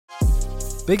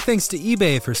Big thanks to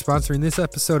eBay for sponsoring this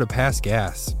episode of Past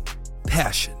Gas.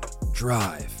 Passion,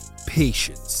 drive,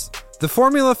 patience. The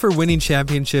formula for winning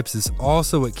championships is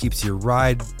also what keeps your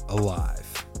ride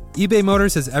alive. eBay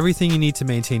Motors has everything you need to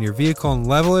maintain your vehicle and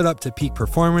level it up to peak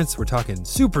performance. We're talking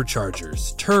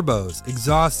superchargers, turbos,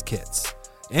 exhaust kits,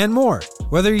 and more.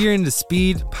 Whether you're into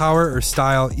speed, power, or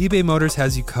style, eBay Motors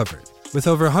has you covered. With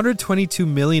over 122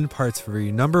 million parts for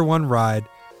your number one ride,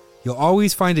 you'll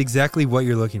always find exactly what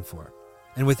you're looking for.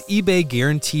 And with eBay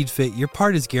Guaranteed Fit, your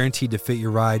part is guaranteed to fit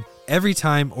your ride every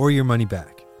time or your money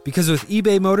back. Because with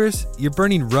eBay Motors, you're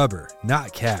burning rubber,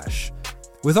 not cash.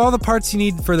 With all the parts you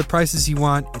need for the prices you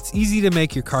want, it's easy to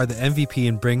make your car the MVP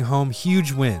and bring home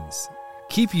huge wins.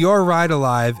 Keep your ride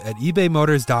alive at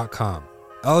ebaymotors.com.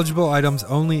 Eligible items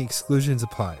only, exclusions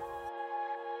apply.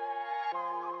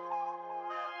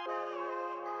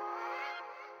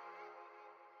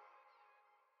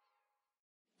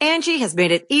 Angie has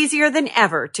made it easier than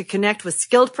ever to connect with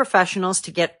skilled professionals to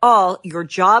get all your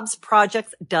jobs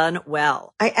projects done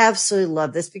well. I absolutely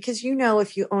love this because,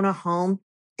 if you own a home,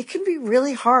 it can be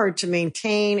really hard to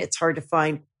maintain. It's hard to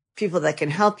find people that can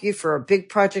help you for a big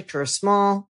project or a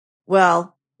small.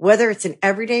 Well, whether it's in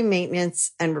everyday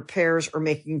maintenance and repairs or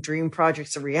making dream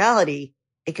projects a reality,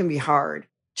 it can be hard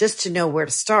just to know where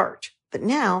to start. But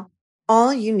now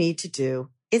all you need to do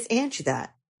is Angie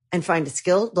that and find a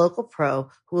skilled local pro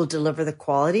who will deliver the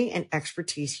quality and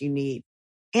expertise you need.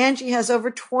 Angie has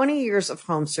over 20 years of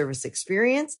home service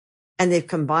experience, and they've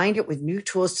combined it with new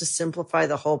tools to simplify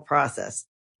the whole process.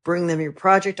 Bring them your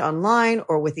project online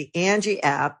or with the Angie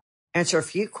app, answer a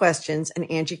few questions, and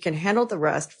Angie can handle the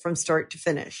rest from start to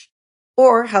finish.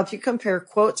 Or help you compare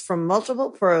quotes from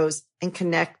multiple pros and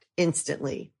connect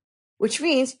instantly. Which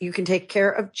means you can take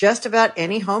care of just about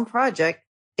any home project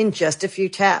in just a few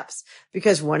taps.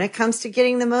 Because when it comes to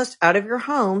getting the most out of your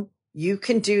home, you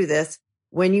can do this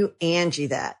when you Angie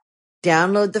that.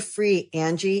 Download the free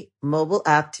Angie mobile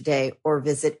app today or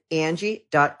visit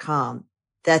Angie.com.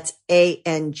 That's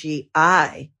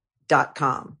ANGI.com.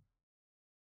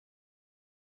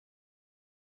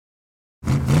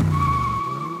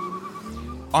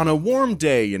 On a warm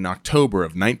day in October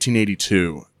of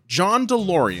 1982, John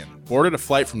DeLorean boarded a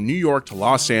flight from New York to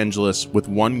Los Angeles with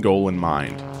one goal in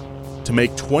mind: to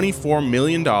make $24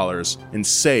 million and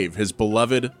save his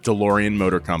beloved DeLorean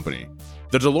Motor Company.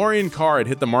 The DeLorean car had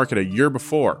hit the market a year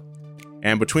before,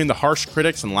 and between the harsh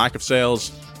critics and lack of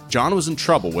sales, John was in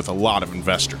trouble with a lot of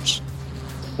investors.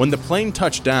 When the plane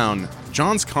touched down,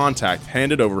 John's contact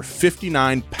handed over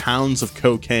 59 pounds of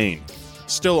cocaine,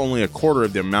 still only a quarter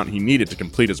of the amount he needed to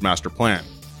complete his master plan.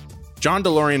 John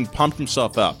DeLorean pumped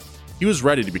himself up. He was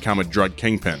ready to become a drug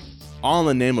kingpin, all in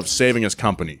the name of saving his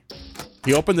company.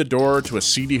 He opened the door to a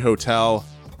seedy hotel,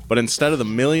 but instead of the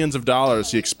millions of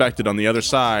dollars he expected on the other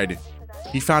side,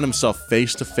 he found himself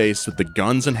face to face with the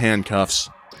guns and handcuffs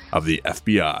of the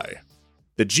FBI.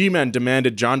 The G-men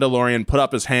demanded John DeLorean put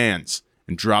up his hands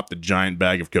and drop the giant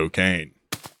bag of cocaine.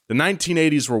 The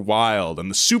 1980s were wild,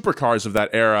 and the supercars of that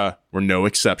era were no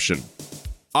exception.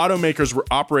 Automakers were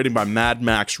operating by Mad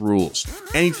Max rules.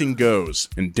 Anything goes,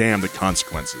 and damn the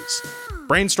consequences.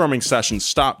 Brainstorming sessions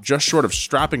stopped just short of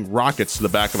strapping rockets to the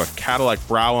back of a Cadillac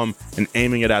Brougham and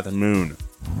aiming it at the moon.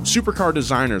 Supercar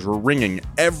designers were wringing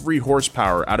every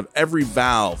horsepower out of every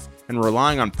valve and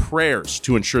relying on prayers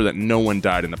to ensure that no one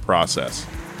died in the process.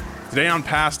 Today on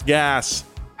Past Gas,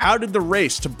 how did the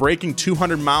race to breaking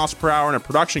 200 miles per hour in a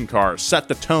production car set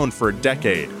the tone for a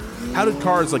decade? How did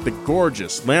cars like the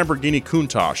gorgeous Lamborghini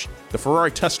Countach, the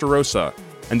Ferrari Testarossa,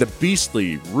 and the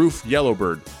beastly Roof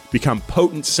Yellowbird become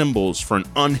potent symbols for an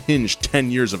unhinged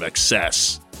 10 years of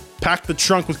excess? Pack the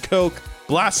trunk with coke,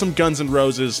 blast some Guns N'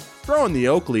 Roses, throw in the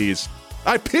Oakleys.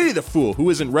 I pity the fool who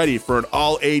isn't ready for an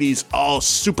all-80s,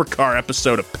 all-supercar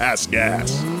episode of Past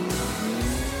Gas.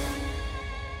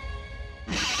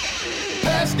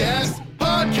 Past Gas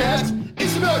Podcast.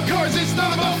 It's about cars, it's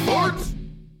not about forts.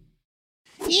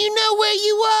 You know where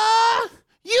you are?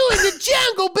 You in the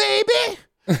jungle, baby.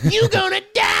 You gonna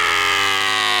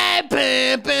die.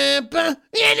 Bum, bum, bum.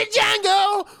 In the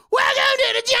jungle. Welcome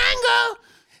to the jungle.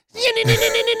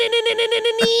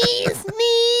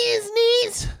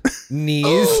 Knees.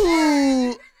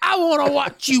 Ooh, I want to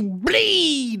watch you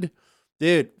bleed.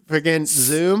 Dude, freaking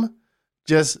Zoom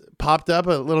just popped up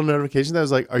a little notification that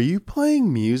was like, are you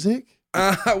playing music?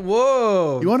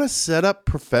 Whoa. You want to set up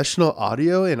professional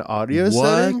audio in audio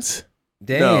settings?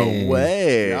 Dang. No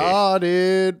way. Oh,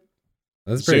 dude.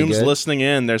 That's pretty Zoom's good. listening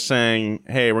in. They're saying,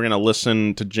 hey, we're going to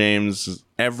listen to James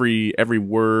every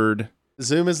word.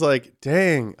 Zoom is like,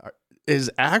 dang, is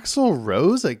Axl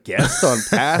Rose a guest on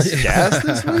Past Gas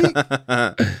this week?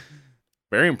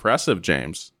 Very impressive,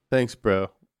 James. Thanks, bro.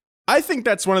 I think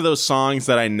that's one of those songs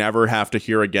that I never have to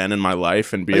hear again in my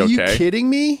life and be Are okay. you kidding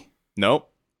me?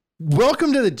 Nope.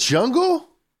 Welcome to the jungle?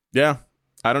 Yeah.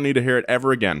 I don't need to hear it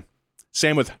ever again.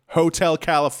 Same with Hotel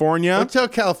California. Hotel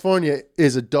California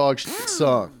is a dog shit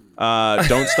song.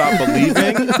 Don't Stop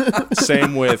Believing.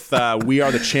 Same with We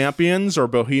Are the Champions or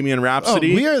Bohemian Oh,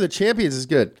 Rhapsody. We Are the Champions is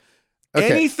good. Okay.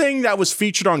 Anything that was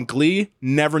featured on Glee,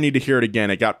 never need to hear it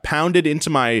again. It got pounded into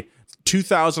my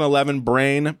 2011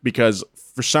 brain because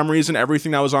for some reason,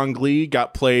 everything that was on Glee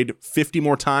got played 50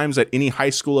 more times at any high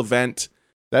school event.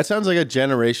 That sounds like a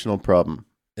generational problem.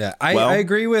 Yeah, Well- I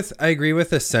agree with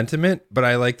the sentiment, but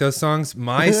I like those songs.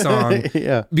 My song,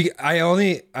 Yeah. I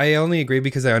only agree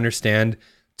because I understand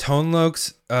Tone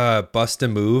Loc's "Bust a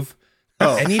Move."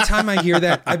 Anytime I hear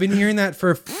that, I've been hearing that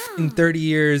for 30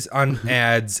 years on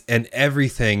ads and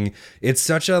everything. It's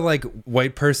such a like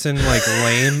white person like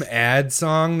lame ad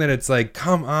song that it's like,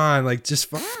 come on, like just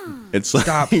It's like,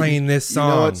 stop playing this You song.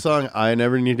 know what song I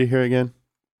never need to hear again?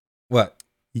 What?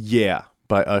 Yeah,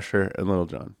 by Usher and Lil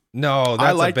Jon. No, that's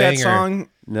I like a banger. that song.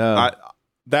 No.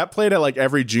 That played at like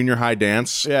every junior high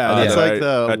dance. Yeah, it's that like I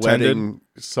the attended. wedding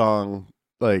song.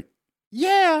 Like,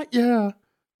 yeah.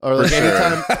 Or like sure.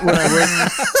 anytime when I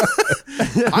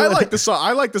I like the song.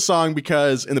 I like the song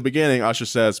because in the beginning, Usher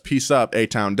says, "Peace up,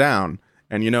 A-Town down."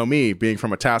 And you know me, being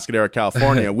from Atascadero,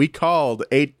 California, we called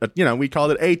it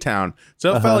A-Town.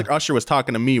 So it felt like Usher was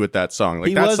talking to me with that song. Like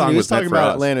he that was song was talking meant for about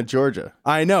us. Atlanta, Georgia.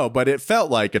 I know, but it felt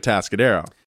like Atascadero.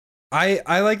 I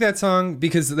like that song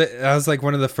because that was like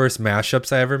one of the first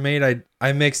mashups I ever made.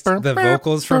 I mixed the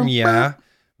vocals from Yeah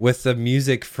with the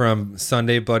music from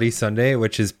Sunday Bloody Sunday,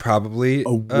 which is probably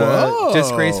whoa.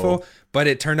 disgraceful, but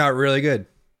it turned out really good.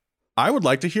 I would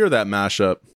like to hear that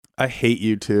mashup. I hate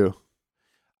U2.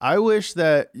 I wish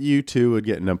that U2 would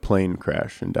get in a plane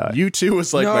crash and die. U2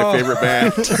 was like my No. favorite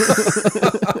band.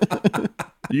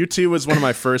 U2 was one of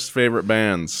my first favorite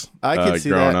bands. I can see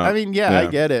growing that. up. I mean, yeah, I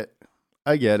get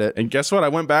it. And guess what? I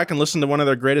went back and listened to one of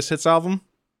their greatest hits album.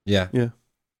 Yeah.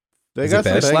 They Is got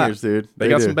it some bad? bangers, dude. They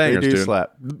got some bangers, They do dude.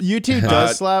 slap. U2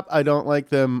 does slap. I don't like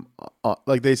them.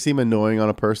 Like they seem annoying on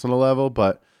a personal level,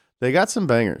 but they got some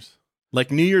bangers.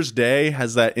 Like New Year's Day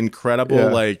has that incredible Yeah.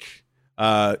 like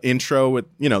intro with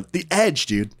the Edge,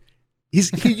 dude.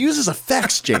 He uses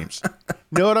effects, James.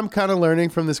 You know what I'm kind of learning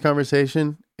from this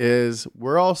conversation is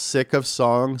we're all sick of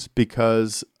songs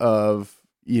because of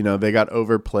they got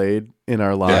overplayed in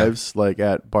our lives, like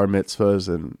at bar mitzvahs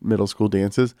and middle school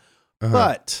dances.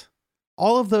 But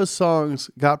all of those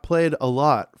songs got played a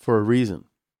lot for a reason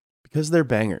because they're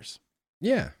bangers.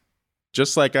 Yeah.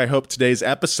 Just like I hope today's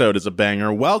episode is a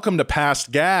banger. Welcome to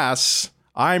Past Gas.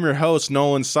 I'm your host,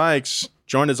 Nolan Sykes,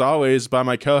 joined as always by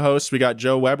my co-host. We got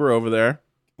Joe Weber over there.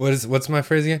 What's my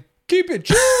phrase again? Keep it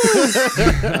true.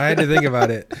 I had to think about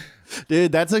it.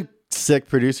 Dude, that's a sick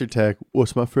producer tag.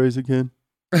 What's my phrase again?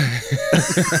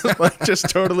 Like just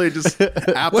totally just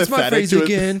apathetic What's my phrase to it.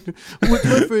 again? What's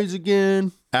my phrase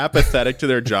again? Apathetic to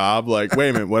their job. Like,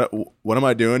 wait a minute, what am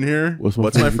I doing here? What's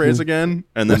What's my my phrase phrase again?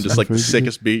 And then just like the phrase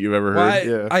sickest beat you've ever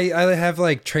heard. Well, I have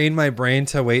like trained my brain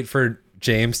to wait for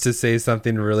James to say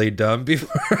something really dumb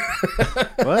before.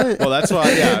 What? Well, that's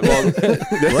why. Yeah. Well,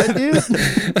 What, dude?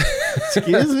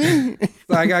 Excuse me?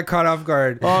 I got caught off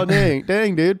guard. Oh,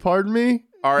 dang, dude. Pardon me?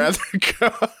 our other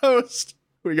co-host,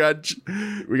 we got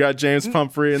James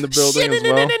Pumphrey in the building as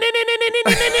well.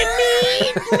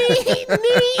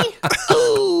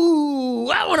 Ooh,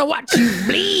 I want to watch you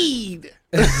bleed.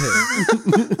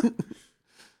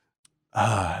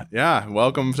 Yeah,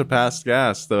 welcome to Past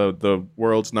Gas, the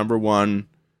world's #1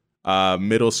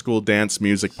 middle school dance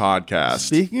music podcast.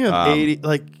 Speaking of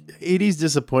 80s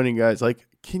disappointing guys, like,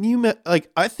 can you,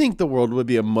 I think the world would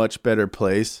be a much better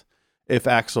place if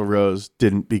Axl Rose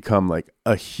didn't become like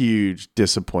a huge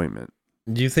disappointment.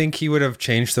 Do you think he would have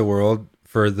changed the world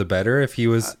for the better if he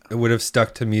would have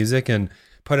stuck to music and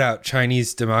put out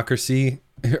Chinese Democracy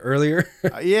earlier?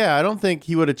 Yeah, I don't think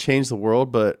he would have changed the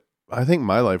world, but I think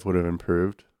my life would have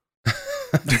improved.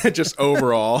 Just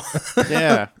overall.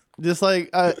 Yeah, just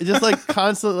like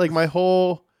constantly, like my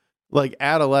whole like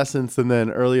adolescence and then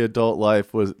early adult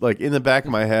life was like in the back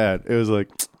of my head. It was like,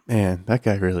 man, that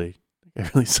guy really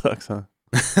sucks, huh?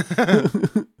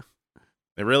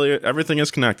 Everything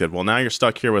is connected. Well, now you're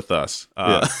stuck here with us.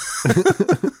 Yeah.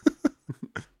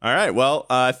 All right. Well,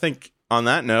 I think on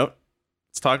that note,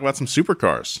 let's talk about some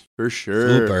supercars. For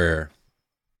sure. Super.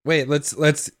 Wait,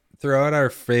 let's throw out our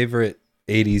favorite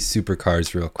 80s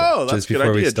supercars real quick. Oh, that's a good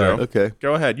idea, Joe. Okay.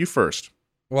 Go ahead. You first.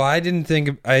 Well, I didn't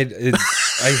think I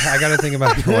got to think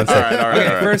about it for one second. All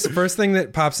right. First thing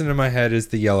that pops into my head is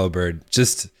the Yellowbird.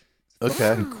 Just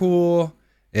Okay. cool.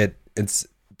 It's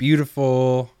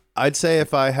beautiful. I'd say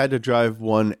if I had to drive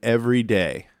one every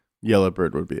day,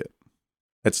 Yellowbird would be it.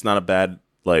 It's not a bad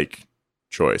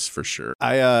choice for sure.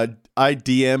 I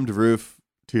DM'd Roof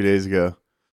 2 days ago.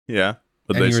 Yeah.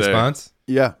 What'd Any they say? response?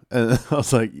 Yeah, and I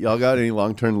was like, y'all got any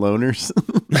long-term loaners?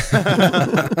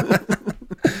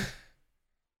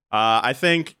 I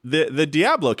think the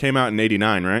Diablo came out in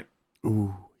 89, right?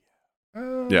 Ooh.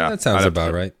 Yeah, That sounds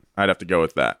about right. I'd have to go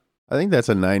with that. I think that's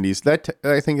a 90s.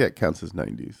 I think that counts as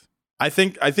 90s. I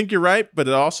think you're right, but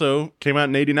it also came out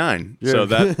in 89. Yeah. So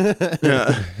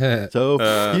that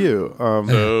So few.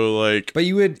 But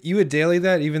you would daily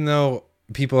that, even though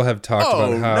people have talked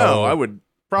about how. no, I would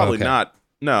probably Okay. not.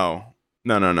 No.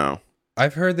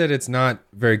 I've heard that it's not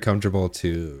very comfortable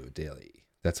to daily.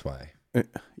 That's why.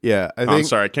 Yeah, I I'm think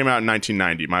sorry. It came out in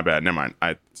 1990. My bad. Never mind.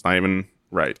 It's not even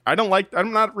right.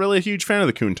 I'm not really a huge fan of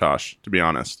the Countach, to be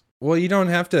honest. Well, you don't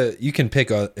have to. You can pick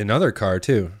another car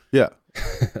too. yeah.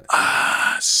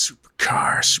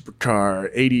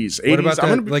 Supercar, 80s. What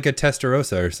about like a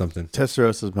Testarossa or something?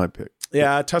 Testarossa is my pick.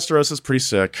 Yeah, Testarossa is pretty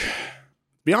sick.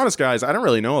 Be honest, guys, I don't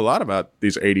really know a lot about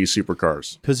these 80s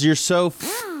supercars. Because you're so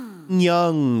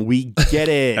young, we get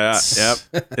it. Yep.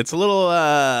 It's a little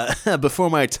before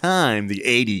my time, the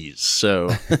 80s. So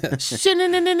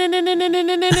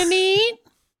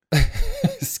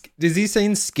Is he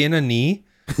saying skin a knee?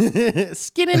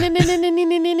 Sneeze.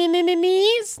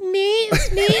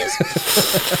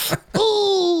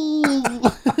 Ooh.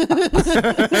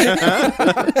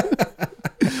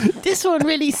 This one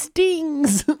really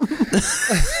stings.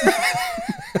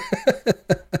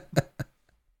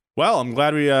 well, I'm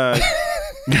glad we got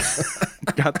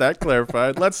that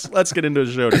clarified. Let's get into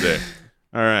the show today.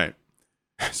 All right.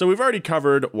 So we've already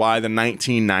covered why the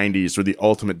 1990s were the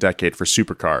ultimate decade for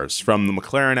supercars, from the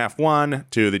McLaren F1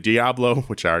 to the Diablo,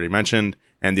 which I already mentioned,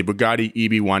 and the Bugatti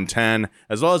EB110,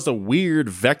 as well as the weird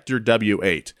Vector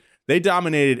W8. They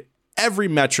dominated every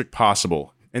metric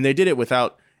possible, and they did it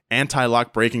without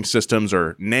anti-lock braking systems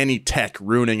or nanny tech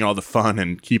ruining all the fun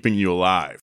and keeping you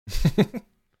alive.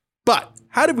 But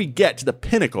how did we get to the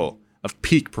pinnacle of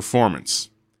peak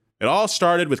performance? It all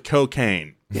started with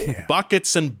cocaine. Yeah.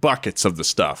 Buckets and buckets of the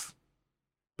stuff.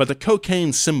 But the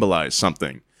cocaine symbolized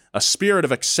something, a spirit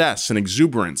of excess and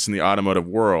exuberance in the automotive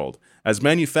world, as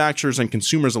manufacturers and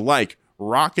consumers alike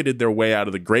rocketed their way out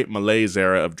of the great malaise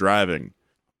era of driving.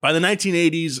 By the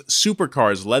 1980s,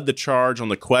 supercars led the charge on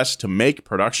the quest to make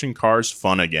production cars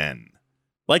fun again.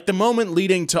 Like the moment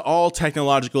leading to all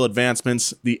technological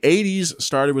advancements, the 80s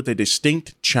started with a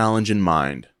distinct challenge in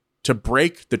mind: to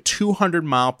break the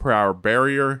 200-mile-per-hour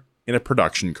barrier in a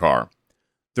production car.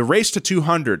 The race to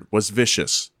 200 was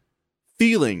vicious.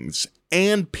 Feelings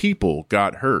and people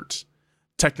got hurt.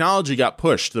 Technology got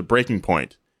pushed to the breaking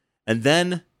point. And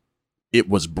then it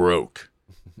was broke.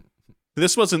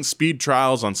 This wasn't speed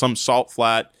trials on some salt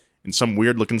flat in some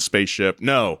weird-looking spaceship.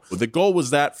 No, the goal was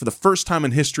that for the first time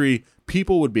in history,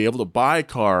 people would be able to buy a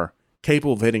car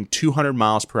capable of hitting 200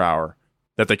 miles per hour,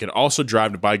 that they could also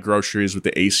drive to buy groceries with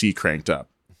the AC cranked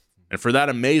up. And for that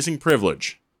amazing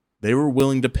privilege, they were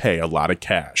willing to pay a lot of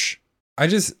cash. I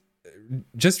just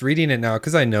reading it now,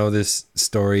 because I know this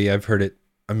story, I've heard it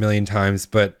a million times,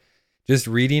 but just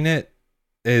reading it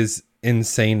is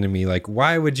insane to me. Like,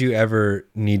 why would you ever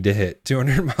need to hit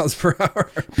 200 miles per hour?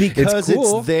 Because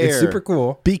it's there. It's super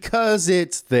cool. Because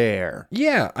it's there.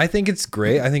 Yeah, I think it's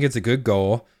great. I think it's a good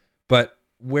goal. But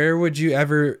where would you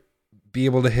ever be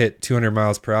able to hit 200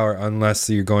 miles per hour unless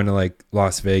you're going to like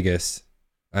Las Vegas?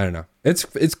 I don't know. It's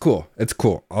cool. It's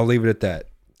cool. I'll leave it at that.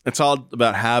 It's all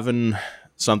about having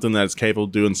something that's capable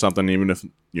of doing something even if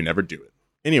you never do it.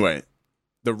 Anyway,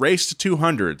 the race to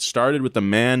 200 started with a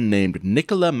man named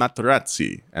Nicola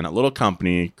Materazzi and a little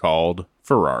company called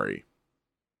Ferrari.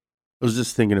 I was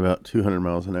just thinking about 200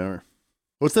 miles an hour.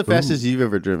 What's the fastest you've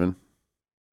ever driven?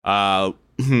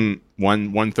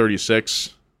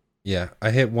 136. Yeah, I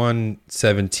hit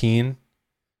 117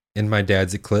 in my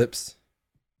dad's Eclipse.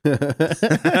 I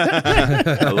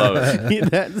love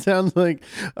it. That sounds like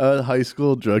a high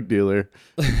school drug dealer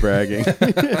bragging.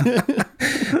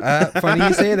 Funny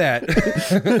you say that.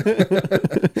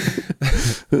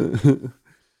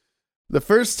 The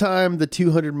first time the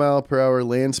 200 mile per hour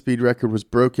land speed record was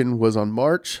broken was on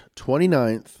March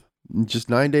 29th, just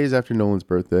 9 days after Nolan's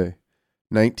birthday,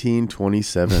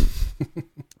 1927.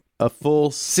 A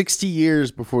full 60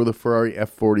 years before the Ferrari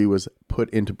F40 was put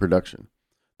into production.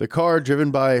 The car,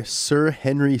 driven by Sir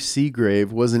Henry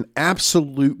Seagrave, was an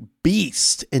absolute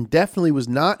beast and definitely was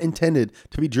not intended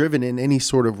to be driven in any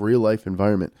sort of real-life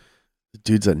environment. The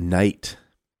dude's a knight.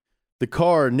 The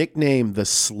car, nicknamed the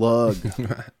Slug,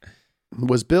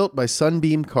 was built by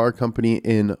Sunbeam Car Company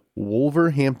in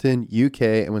Wolverhampton, UK,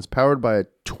 and was powered by a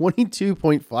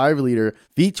 22.5-liter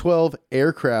V12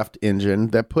 aircraft engine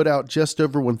that put out just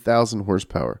over 1,000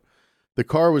 horsepower. The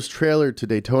car was trailered to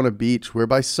Daytona Beach, where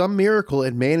by some miracle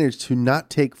it managed to not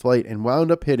take flight and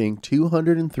wound up hitting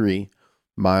 203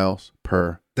 miles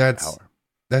per hour.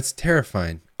 That's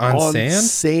terrifying. On sand?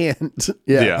 Sand.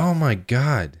 Yeah. Oh my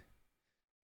God.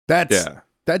 That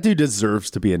dude deserves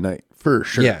to be a knight, for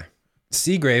sure. Yeah.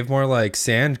 Seagrave, more like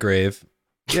Sandgrave.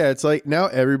 Yeah, it's like now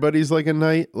everybody's like a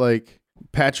knight, like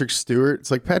Patrick Stewart. It's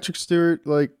like, Patrick Stewart,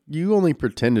 like, you only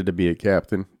pretended to be a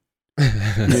captain.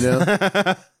 You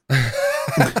know?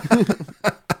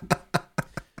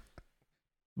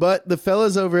 But the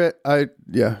fellas over at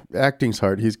acting's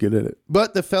hard. He's good at it.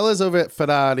 But the fellas over at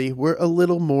Ferrari were a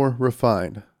little more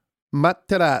refined.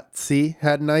 Materazzi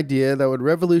had an idea that would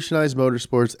revolutionize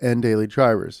motorsports and daily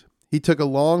drivers. He took a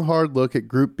long, hard look at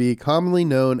Group B, commonly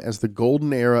known as the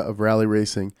golden era of rally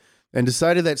racing, and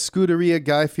decided that Scuderia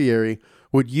Guy Fieri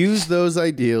would use those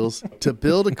ideals to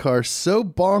build a car so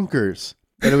bonkers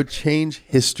that it would change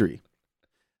history.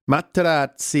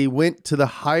 Materazzi went to the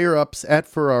higher-ups at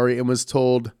Ferrari and was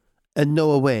told,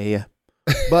 no way.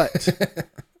 But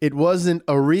it wasn't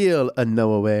a real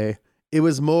no way. It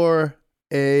was more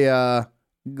a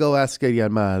go ask your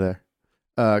mother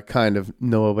kind of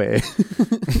no way.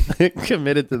 I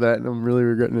committed to that and I'm really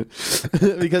regretting it.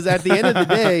 Because at the end of the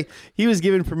day, he was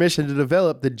given permission to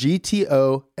develop the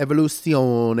GTO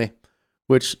Evoluzione,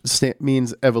 which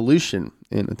means evolution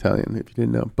in Italian, if you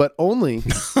didn't know. But only...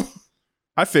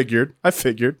 I figured.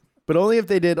 But only if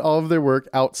they did all of their work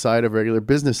outside of regular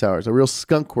business hours, a real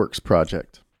skunkworks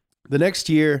project. The next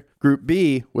year, Group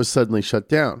B was suddenly shut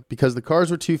down because the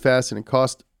cars were too fast and it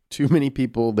cost too many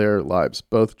people their lives,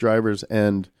 both drivers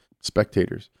and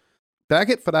spectators. Back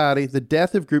at Ferrari, the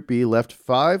death of Group B left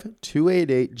 5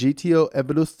 288 GTO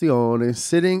Evoluzione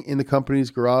sitting in the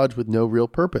company's garage with no real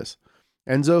purpose.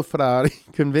 Enzo Ferrari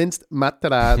convinced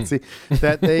Materazzi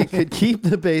that they could keep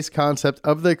the base concept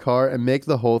of the car and make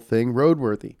the whole thing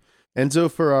roadworthy. Enzo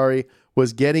Ferrari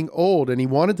was getting old and he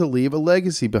wanted to leave a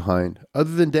legacy behind, other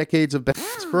than decades of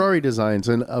Ferrari designs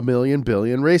and a million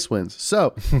billion race wins.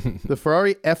 So, the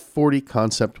Ferrari F40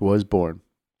 concept was born.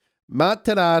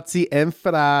 Materazzi and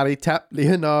Ferrari tapped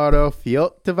Leonardo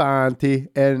Fioravanti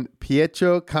and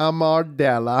Pietro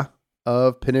Camardella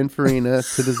of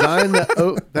Pininfarina to design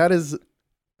that is...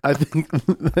 I think,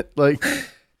 like,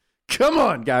 come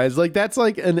on, guys. Like, that's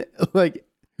like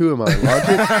who am I?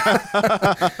 Logic?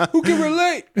 Who can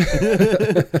relate?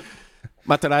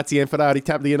 Materazzi and Ferrari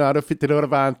tapped Leonardo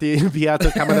Fioravanti and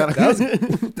Pietro Camardella.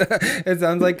 It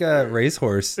sounds like a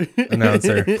racehorse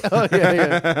announcer. Oh,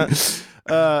 yeah.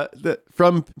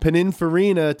 From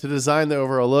Pininfarina to design the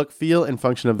overall look, feel, and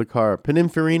function of the car.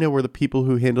 Pininfarina were the people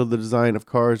who handled the design of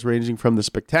cars ranging from the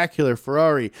spectacular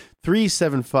Ferrari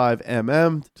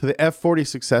 375mm to the F40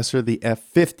 successor, the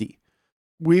F50.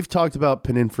 We've talked about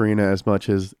Pininfarina as much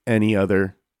as any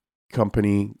other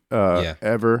company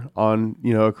ever on,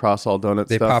 across all donut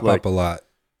they stuff. They pop up a lot.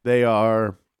 They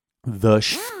are the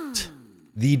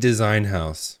The design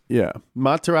house. Yeah.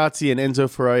 Materazzi and Enzo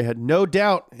Ferrari had no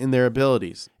doubt in their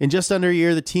abilities. In just under a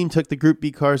year, the team took the Group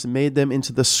B cars and made them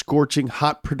into the scorching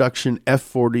hot production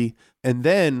F40 and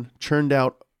then churned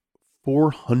out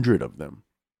 400 of them.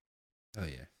 Oh,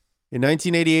 yeah. In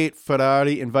 1988,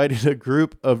 Ferrari invited a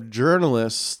group of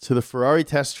journalists to the Ferrari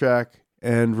test track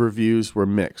and reviews were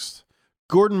mixed.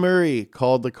 Gordon Murray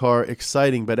called the car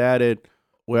exciting but added,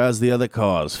 "Whereas the other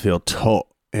cars feel taut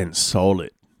and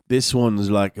solid, this one's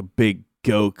like a big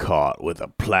go-kart with a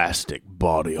plastic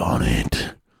body on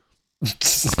it."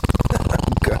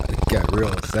 God, it got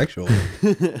real sexual.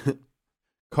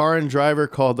 Car and driver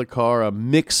called the car a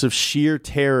mix of sheer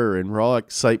terror and raw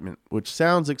excitement, which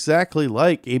sounds exactly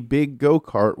like a big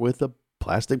go-kart with a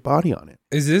plastic body on it.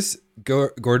 Is this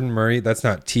Gordon Murray? That's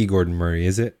not T. Gordon Murray,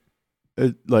 is it?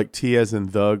 Like T as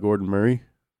in the Gordon Murray?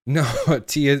 No,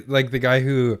 T is like the guy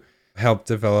who helped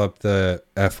develop the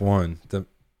F1, the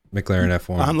McLaren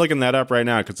F1. I'm looking that up right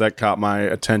now because that caught my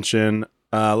attention.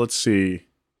 Let's see.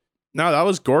 No, that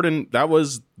was Gordon. That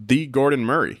was the Gordon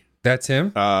Murray. That's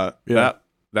him? Yeah.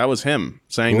 That was him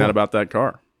saying that about that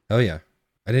car. Oh, yeah.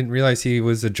 I didn't realize he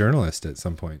was a journalist at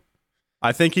some point.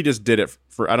 I think he just did it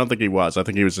for, I don't think he was. I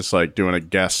think he was just like doing a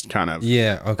guest kind of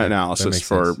analysis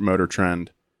for Motor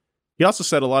Trend. He also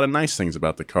said a lot of nice things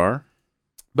about the car.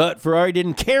 But Ferrari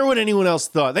didn't care what anyone else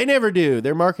thought. They never do.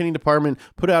 Their marketing department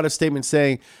put out a statement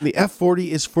saying, "The F40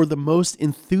 is for the most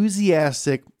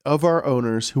enthusiastic of our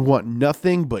owners who want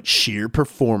nothing but sheer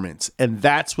performance." And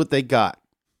that's what they got.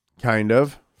 Kind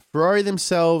of. Ferrari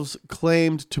themselves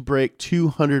claimed to break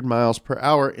 200 miles per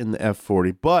hour in the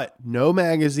F40, but no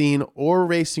magazine or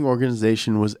racing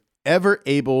organization was ever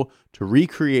able to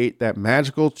recreate that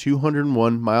magical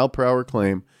 201 mile per hour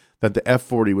claim that the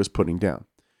F40 was putting down.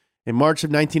 In March of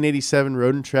 1987,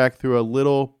 Road and Track threw a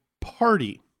little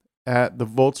party at the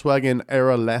Volkswagen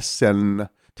Aerolesen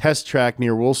test track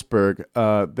near Wolfsburg.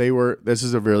 This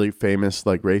is a really famous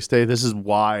race day. This is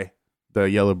why the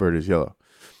Yellowbird is yellow.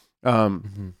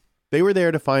 They were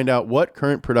there to find out what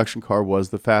current production car was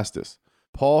the fastest.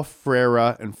 Paul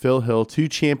Freire and Phil Hill, two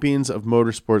champions of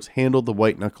motorsports, handled the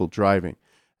white-knuckle driving.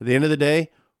 At the end of the day,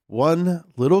 one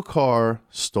little car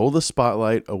stole the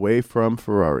spotlight away from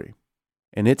Ferrari,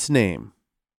 and its name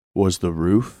was the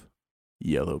Roof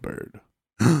Yellowbird.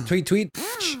 Tweet, tweet.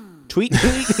 Tweet,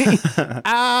 tweet.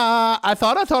 I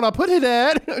thought I put it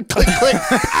at. Click, click.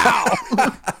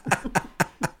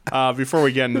 Ow. Before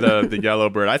we get into the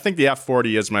Yellowbird, I think the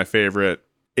F40 is my favorite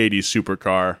 80s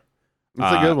supercar.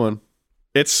 It's a good one.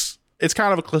 It's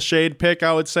kind of a cliched pick,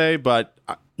 I would say, but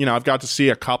I've got to see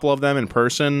a couple of them in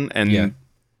person, and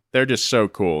they're just so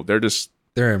cool. They're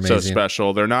amazing. So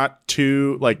special. They're not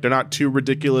too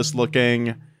ridiculous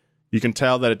looking. You can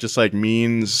tell that it just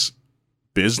means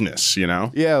business,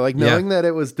 Yeah, knowing that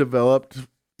it was developed,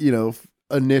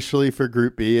 initially for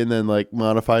Group B and then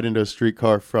modified into a street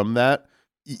car from that.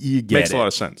 You get makes it. a lot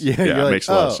of sense. Yeah, it makes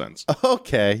a lot of sense.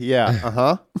 Okay,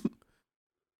 yeah,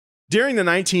 During the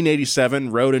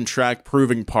 1987 Road and Track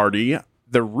Proving Party,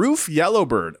 the Roof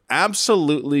Yellowbird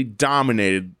absolutely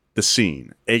dominated the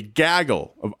scene. A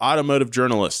gaggle of automotive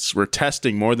journalists were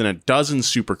testing more than a dozen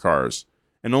supercars,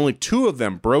 and only two of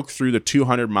them broke through the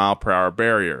 200 mile per hour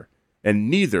barrier,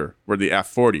 and neither were the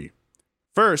F40.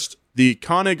 First, the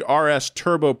Koenig RS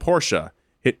Turbo Porsche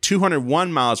hit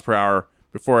 201 miles per hour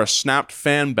before a snapped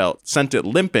fan belt sent it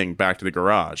limping back to the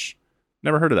garage.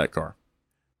 Never heard of that car.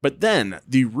 But then,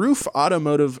 the Roof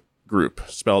Automotive Group,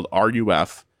 spelled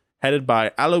RUF, headed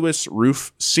by Alois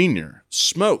Roof Sr.,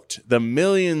 smoked the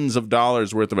millions of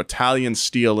dollars worth of Italian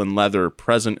steel and leather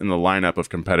present in the lineup of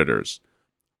competitors.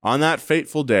 On that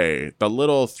fateful day, the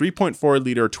little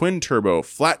 3.4-liter twin-turbo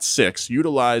flat six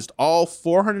utilized all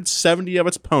 470 of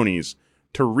its ponies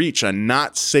to reach a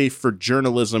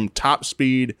not-safe-for-journalism top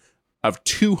speed of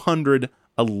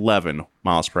 211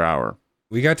 miles per hour.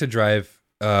 We got to drive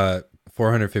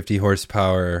 450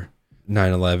 horsepower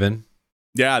 911.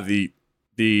 Yeah, the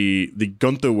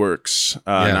Gunther Works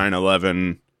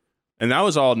 911, and that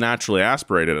was all naturally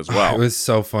aspirated as well. It was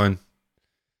so fun.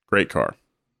 Great car.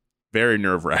 Very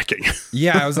nerve-wracking.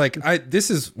 Yeah, I was like,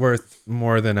 this is worth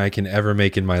more than I can ever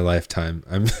make in my lifetime.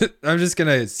 I'm just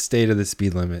gonna stay to the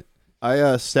speed limit.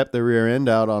 I stepped the rear end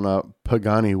out on a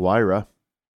Pagani Huayra.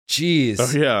 Jeez.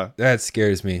 Oh yeah, that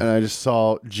scares me. And I just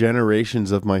saw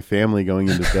generations of my family going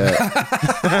into debt.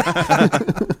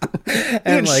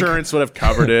 And insurance would have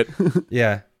covered it.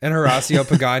 Yeah, and Horacio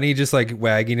Pagani just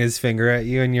wagging his finger at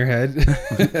you in your head.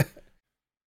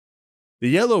 The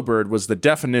Yellowbird was the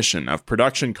definition of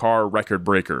production car record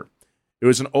breaker. It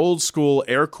was an old-school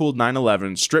air-cooled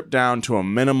 911 stripped down to a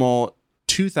minimal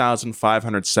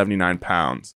 2,579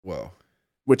 pounds. Whoa.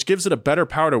 Which gives it a better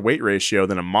power-to-weight ratio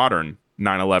than a modern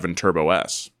 911 Turbo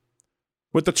S.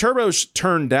 With the turbos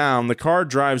turned down, the car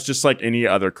drives just like any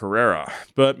other Carrera,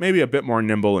 but maybe a bit more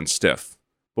nimble and stiff.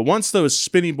 But once those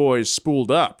spinny boys spooled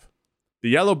up, the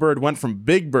Yellowbird went from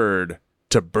Big Bird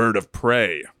to Bird of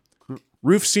Prey.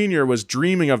 Roof Sr. was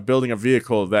dreaming of building a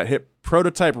vehicle that hit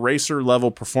prototype racer-level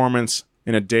performance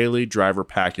in a daily driver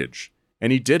package,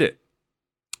 and he did it.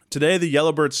 Today, the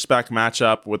Yellowbird spec match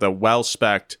up with a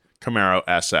well-spec'd Camaro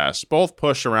SS. Both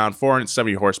push around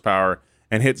 470 horsepower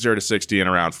and hit 0 to 60 in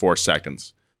around 4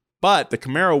 seconds. But the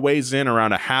Camaro weighs in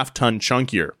around a half-ton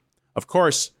chunkier. Of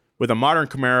course, with a modern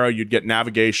Camaro, you'd get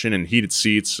navigation and heated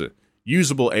seats,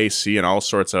 usable AC, and all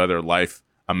sorts of other life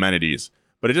amenities.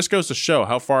 But it just goes to show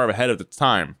how far ahead of the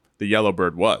time the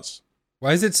Yellowbird was.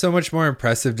 Why is it so much more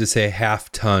impressive to say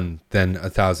half ton than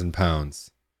 1,000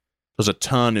 pounds? Because a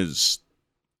ton is,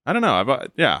 I don't know.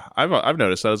 I've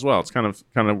noticed that as well. It's kind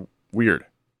of weird.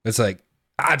 It's like,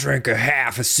 I drank a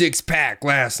 6-pack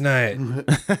last night.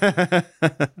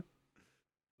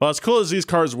 Well, as cool as these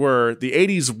cars were, the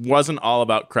 80s wasn't all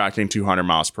about cracking 200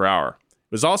 miles per hour.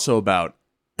 It was also about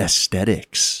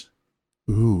aesthetics.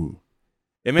 Ooh.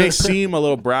 It may seem a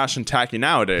little brash and tacky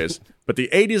nowadays, but the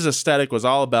 80s aesthetic was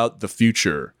all about the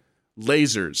future.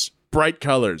 Lasers, bright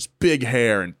colors, big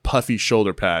hair, and puffy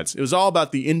shoulder pads. It was all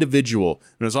about the individual,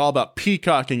 and it was all about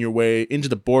peacocking your way into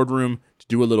the boardroom to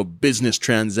do a little business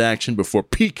transaction before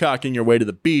peacocking your way to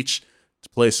the beach to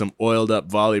play some oiled up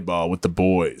volleyball with the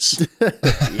boys.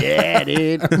 Yeah,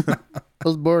 dude. I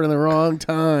was born in the wrong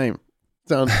time.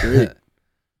 Sounds great.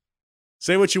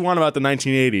 Say what you want about the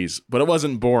 1980s, but it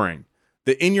wasn't boring.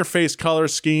 The in-your-face color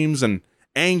schemes and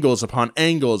angles upon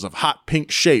angles of hot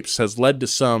pink shapes has led to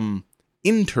some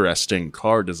interesting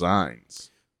car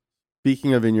designs.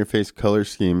 Speaking of in-your-face color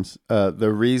schemes,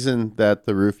 the reason that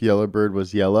the roof Yellowbird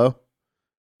was yellow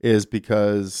is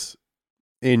because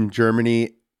in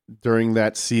Germany during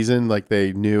that season, like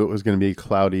they knew it was going to be a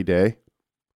cloudy day,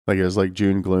 like it was like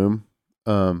June gloom,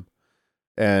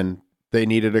 and they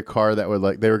needed a car that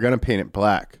would they were going to paint it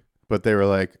black, but they were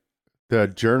like, the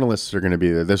journalists are going to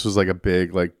be there. This was like a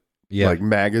big like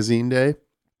magazine day.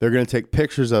 They're going to take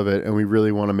pictures of it, and we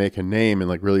really want to make a name and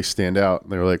like really stand out.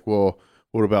 And they were like, well,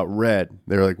 what about red?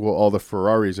 They were like, well, all the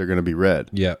Ferraris are going to be red.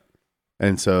 Yeah.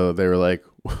 And so they were like,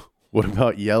 what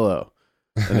about yellow?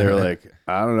 And they were like,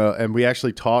 I don't know. And we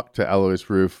actually talked to Alois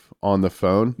Roof on the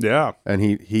phone. Yeah. And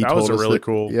he that told was a us really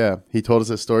cool. Yeah. He told us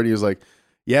a story. He was like,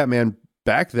 yeah, man,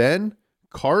 back then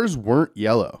cars weren't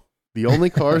yellow. The only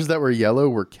cars that were yellow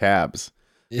were cabs.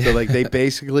 Yeah. So like they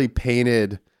basically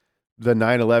painted the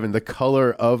 911 the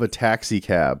color of a taxi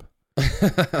cab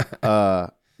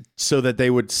so that they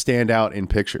would stand out in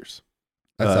pictures.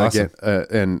 That's awesome.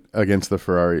 And against the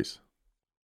Ferraris.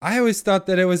 I always thought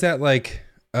that it was at like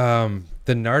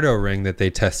the Nardo ring that they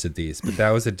tested these, but that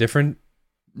was a different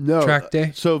track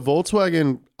day. So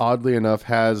Volkswagen, oddly enough,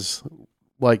 has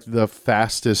like the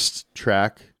fastest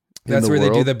track. That's where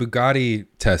world. they do the Bugatti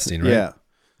testing, right? Yeah.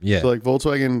 Yeah. So like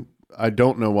Volkswagen, I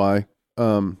don't know why,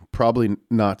 probably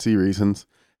Nazi reasons,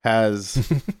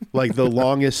 has like the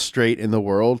longest straight in the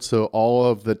world. So all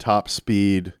of the top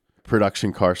speed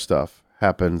production car stuff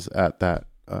happens at that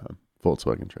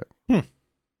Volkswagen track.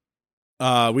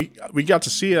 We got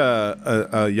to see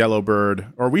a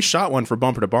Yellowbird, or we shot one for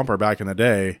Bumper to Bumper back in the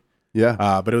day.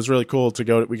 Yeah. But it was really cool to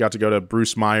go. We got to go to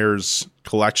Bruce Meyer's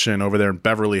collection over there in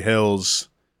Beverly Hills.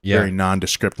 Yeah. Very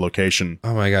nondescript location.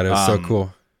 Oh my God, it was so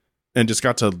cool. And just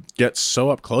got to get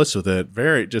so up close with it.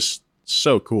 Very, just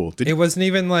so cool. It wasn't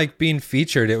even like being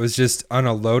featured. It was just on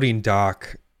a loading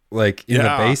dock, like in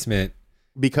the basement.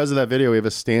 Because of that video, we have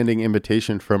a standing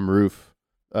invitation from Roof.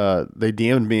 They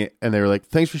DM'd me and they were like,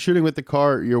 thanks for shooting with the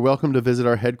car. You're welcome to visit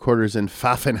our headquarters in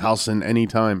Pfaffenhausen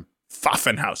anytime.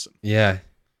 Pfaffenhausen. Yeah.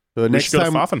 So next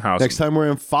time we're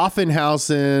in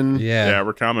Pfaffenhausen. Yeah.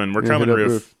 We're coming. We're coming,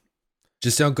 Roof.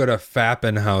 Just don't go to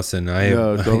Fappenhausen. I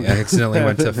accidentally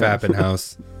went to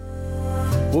Fappenhaus.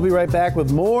 We'll be right back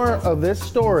with more of this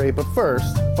story, but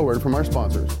first, a word from our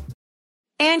sponsors.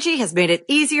 Angie has made it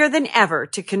easier than ever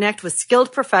to connect with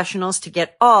skilled professionals to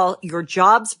get all your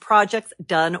jobs projects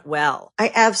done well.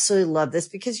 I absolutely love this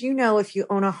because, you know, if you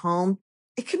own a home,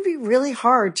 it can be really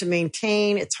hard to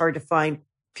maintain. It's hard to find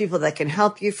people that can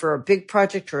help you for a big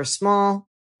project or a small.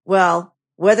 Well,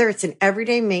 whether it's in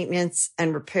everyday maintenance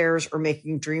and repairs or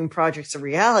making dream projects a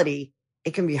reality,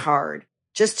 it can be hard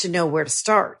just to know where to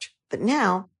start. But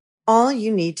now, all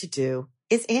you need to do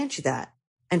is Angie that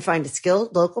and find a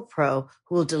skilled local pro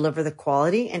who will deliver the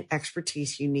quality and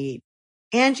expertise you need.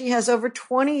 Angie has over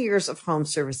 20 years of home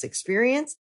service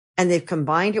experience, and they've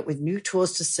combined it with new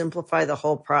tools to simplify the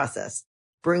whole process.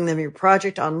 Bring them your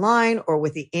project online or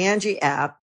with the Angie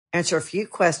app. Answer a few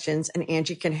questions, and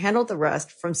Angie can handle the rest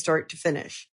from start to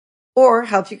finish. Or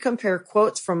help you compare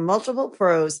quotes from multiple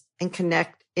pros and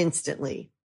connect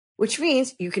instantly. Which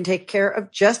means you can take care of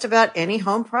just about any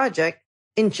home project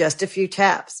in just a few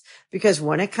taps. Because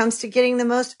when it comes to getting the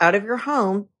most out of your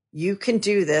home, you can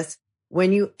do this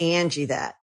when you Angie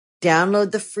that.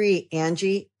 Download the free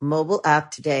Angie mobile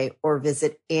app today or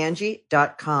visit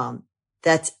Angie.com.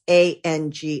 That's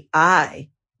ANGI.com.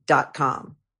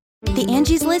 The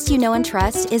Angie's List you know and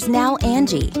trust is now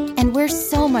Angie, and we're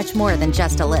so much more than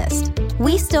just a list.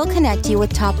 We still connect you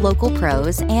with top local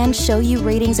pros and show you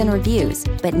ratings and reviews,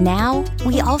 but now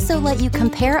we also let you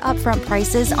compare upfront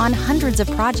prices on hundreds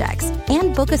of projects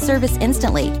and book a service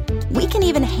instantly. We can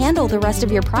even handle the rest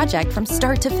of your project from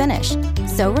start to finish.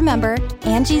 So remember,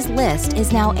 Angie's List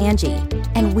is now Angie,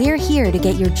 and we're here to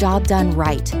get your job done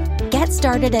right. Get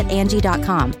started at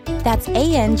Angie.com. That's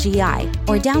ANGI,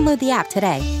 or download the app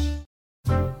today.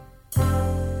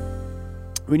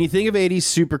 When you think of 80s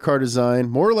supercar design,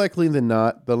 more likely than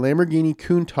not, the Lamborghini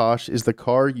Countach is the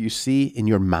car you see in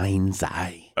your mind's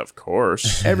eye. Of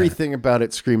course. Everything about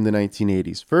it screamed the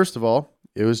 1980s. First of all,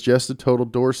 it was just a total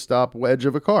doorstop wedge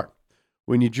of a car.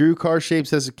 When you drew car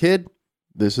shapes as a kid,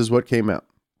 this is what came out.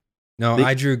 No,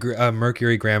 I drew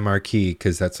Mercury Grand Marquis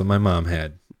because that's what my mom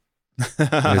had. It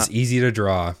was easy to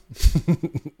draw.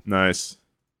 Nice.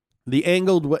 The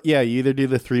angled, you either do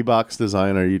the 3-box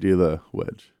design or you do the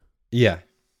wedge. Yeah.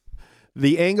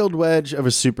 The angled wedge of a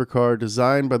supercar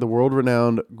designed by the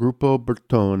world-renowned Gruppo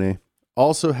Bertone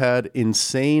also had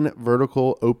insane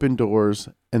vertical open doors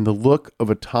and the look of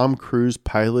a Tom Cruise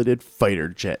piloted fighter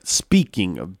jet.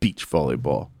 Speaking of beach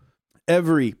volleyball,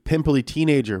 every pimply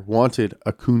teenager wanted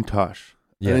a Countach.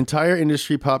 Yeah. An entire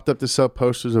industry popped up to sell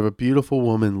posters of a beautiful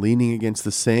woman leaning against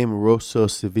the same Rosso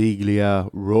Siviglia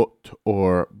Rot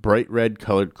or bright red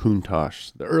colored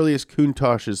Countach. The earliest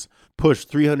Countaches pushed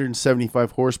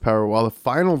 375 horsepower, while the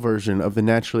final version of the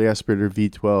naturally aspirated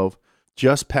V12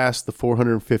 just passed the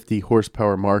 450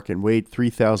 horsepower mark and weighed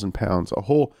 3,000 pounds, a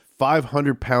whole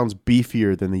 500 pounds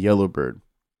beefier than the Yellowbird.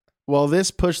 While this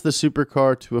pushed the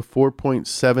supercar to a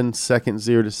 4.7 second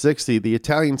 0 to 60, the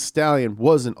Italian Stallion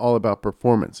wasn't all about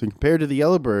performance. And compared to the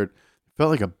Yellowbird, it felt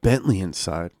like a Bentley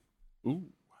inside. Ooh.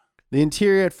 The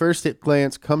interior at first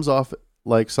glance comes off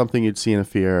like something you'd see in a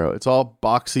Fiero. It's all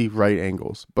boxy right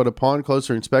angles, but upon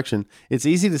closer inspection, it's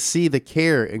easy to see the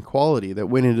care and quality that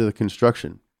went into the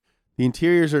construction. The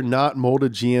interiors are not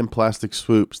molded GM plastic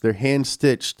swoops. They're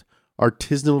hand-stitched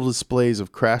artisanal displays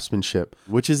of craftsmanship,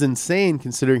 which is insane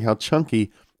considering how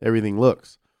chunky everything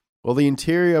looks. While the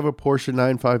interior of a Porsche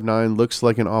 959 looks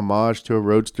like an homage to a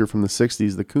roadster from the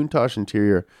 60s, the Countach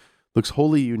interior looks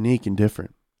wholly unique and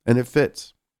different, and it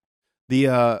fits.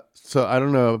 So I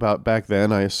don't know about back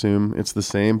then, I assume it's the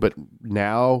same, but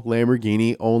now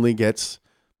Lamborghini only gets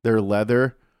their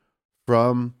leather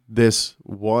from this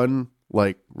one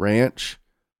ranch.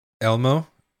 Elmo?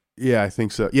 Yeah, I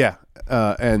think so. Yeah.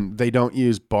 And they don't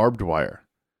use barbed wire.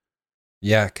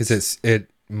 Yeah, because it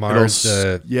mars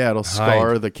it'll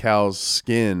scar the cow's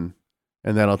skin,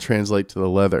 and that'll translate to the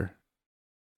leather.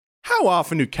 How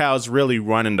often do cows really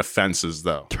run into fences,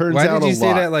 though? Why did you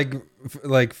say that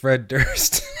like Fred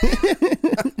Durst?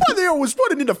 Why they always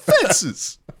running into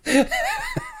fences?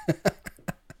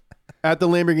 At the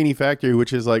Lamborghini factory,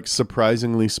 which is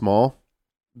surprisingly small,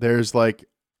 there's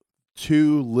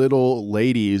two little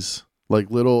ladies,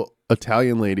 little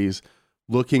Italian ladies,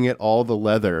 looking at all the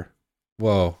leather.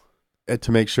 Whoa.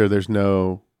 To make sure there's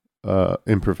no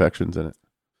imperfections in it.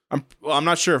 I'm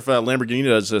not sure if Lamborghini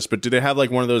does this, but do they have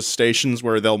one of those stations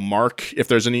where they'll mark if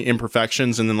there's any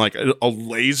imperfections, and then a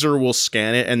laser will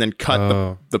scan it and then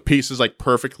cut the pieces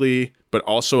perfectly, but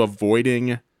also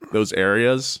avoiding those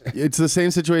areas? It's the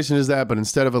same situation as that, but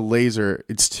instead of a laser,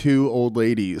 it's two old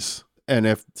ladies, and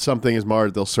if something is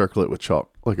marred, they'll circle it with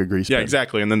chalk, like a grease pen. Yeah,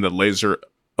 exactly, and then the laser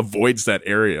avoids that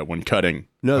area when cutting.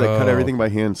 No, they cut everything by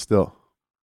hand still.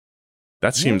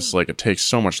 That seems like it takes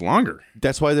so much longer.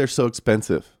 That's why they're so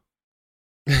expensive.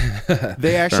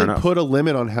 They actually put a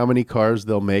limit on how many cars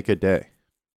they'll make a day.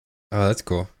 Oh, that's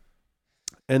cool.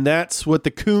 And that's what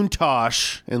the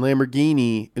Countach and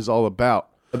Lamborghini is all about.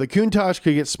 The Countach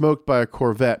could get smoked by a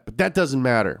Corvette, but that doesn't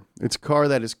matter. It's a car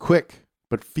that is quick,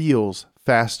 but feels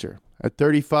faster. At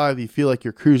 35, you feel like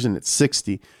you're cruising at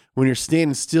 60. When you're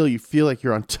standing still, you feel like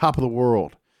you're on top of the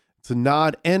world. It's a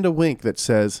nod and a wink that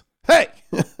says, hey,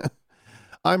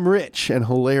 I'm rich and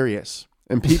hilarious.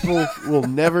 And people will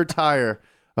never tire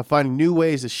of finding new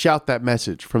ways to shout that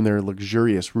message from their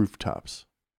luxurious rooftops.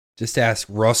 Just ask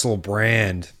Russell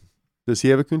Brand. Does he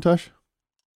have a Countach?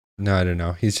 No, I don't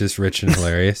know. He's just rich and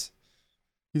hilarious.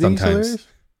 You think Sometimes. he's hilarious?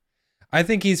 I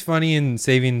think he's funny in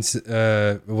saving,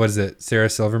 what is it, Sarah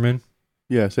Silverman?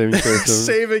 Yeah, saving Sarah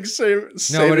Silverman.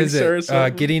 No, what is Sarah it?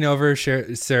 Silverman? Getting over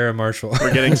Sarah Marshall.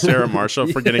 Forgetting Sarah Marshall,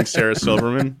 forgetting Sarah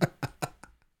Silverman.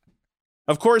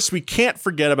 Of course, we can't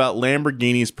forget about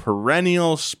Lamborghini's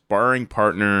perennial sparring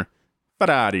partner,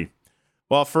 Ferrari.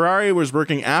 While Ferrari was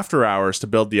working after hours to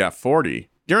build the F40,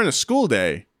 during a school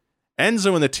day,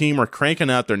 Enzo and the team were cranking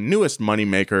out their newest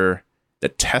moneymaker, the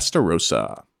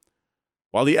Testarossa.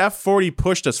 While the F40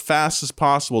 pushed as fast as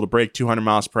possible to break 200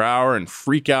 miles per hour and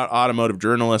freak out automotive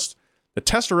journalists, the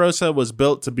Testarossa was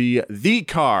built to be the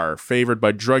car favored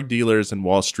by drug dealers and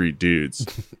Wall Street dudes.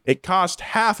 It cost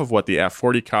half of what the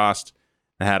F40 cost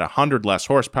and had 100 less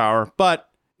horsepower,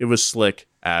 but it was slick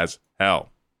as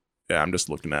hell. Yeah, I'm just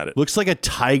looking at it. Looks like a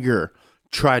tiger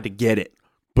tried to get it,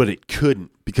 but it couldn't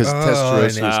because the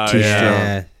Testarossa was too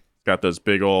strong. Got those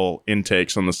big old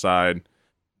intakes on the side.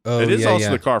 Oh, it is also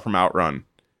the car from Outrun.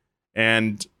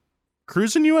 And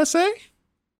Cruisin' USA?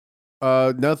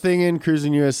 Nothing in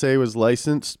Cruisin' USA was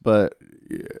licensed, but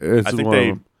it's I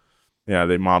think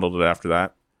they modeled it after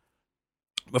that.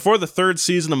 Before the third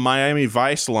season of Miami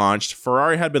Vice launched,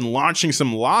 Ferrari had been launching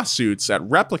some lawsuits at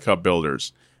replica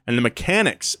builders, and the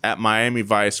mechanics at Miami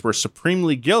Vice were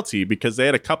supremely guilty because they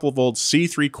had a couple of old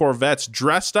C3 Corvettes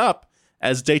dressed up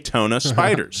as Daytona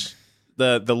Spiders.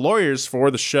 the lawyers for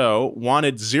the show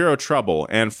wanted zero trouble,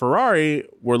 and Ferrari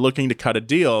were looking to cut a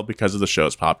deal because of the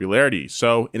show's popularity.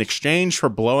 So in exchange for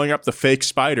blowing up the fake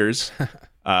spiders,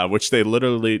 which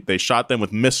they shot them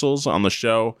with missiles on the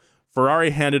show, Ferrari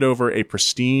handed over a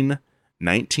pristine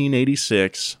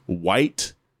 1986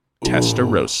 white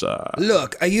Testarossa.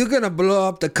 Look, are you gonna blow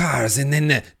up the cars, and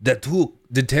then the two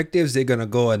detectives, they're gonna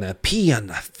go and pee on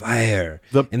the fire,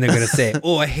 and they're gonna say,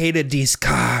 "Oh, I hated these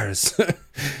cars."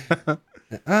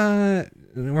 We're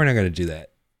not gonna do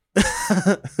that.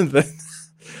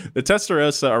 The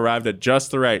Testarossa arrived at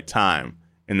just the right time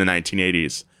in the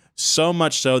 1980s, so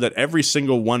much so that every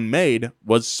single one made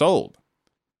was sold.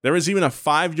 There was even a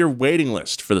 5-year waiting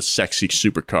list for the sexy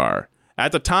supercar.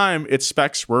 At the time, its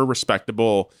specs were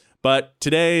respectable, but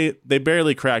today they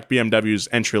barely cracked BMW's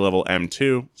entry-level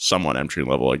M2, somewhat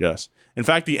entry-level, I guess. In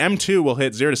fact, the M2 will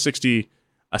hit 0 to 60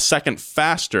 a second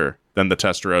faster than the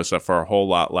Testarossa for a whole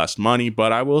lot less money,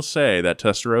 but I will say that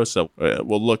Testarossa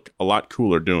will look a lot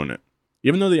cooler doing it.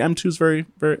 Even though the M2 is very,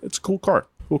 very, it's a cool car.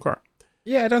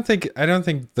 Yeah, I don't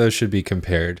think those should be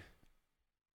compared.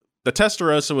 The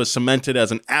Testarossa was cemented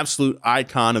as an absolute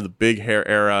icon of the big hair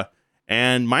era,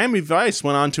 and Miami Vice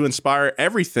went on to inspire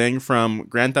everything from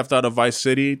Grand Theft Auto Vice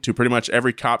City to pretty much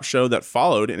every cop show that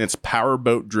followed in its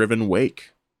powerboat-driven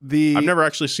wake. I've never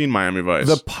actually seen Miami Vice.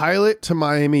 The pilot to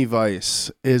Miami Vice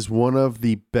is one of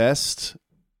the best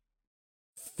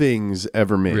things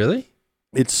ever made. Really?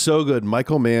 It's so good.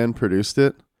 Michael Mann produced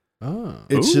it. Oh.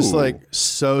 It's just like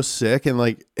so sick, and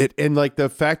like it, and like the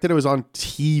fact that it was on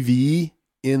TV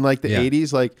in like the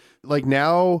 80s, like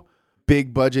now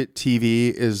big budget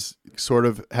TV is sort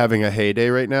of having a heyday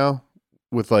right now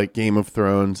with like Game of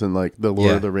Thrones and like the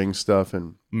Lord of the Rings stuff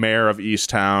and Mayor of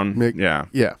Easttown.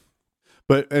 Yeah.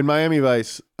 But in Miami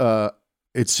Vice,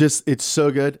 it's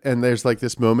so good. And there's like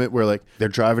this moment where like they're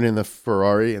driving in the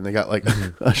Ferrari and they got like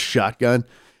a shotgun,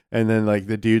 and then like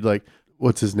the dude, like,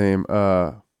 what's his name?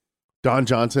 Don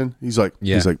Johnson. He's like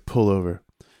pull over,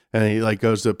 and he like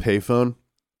goes to a payphone,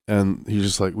 and he's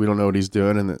just like, we don't know what he's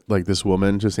doing, and like this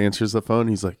woman just answers the phone.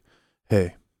 He's like,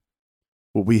 hey,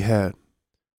 what we had,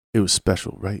 it was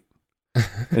special, right?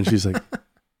 And she's like,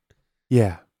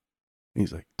 yeah. And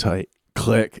he's like, tight.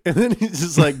 Click. And then he's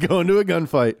just like going to a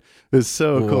gunfight. It's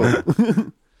so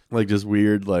cool. Like just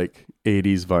weird like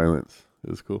 80s violence. It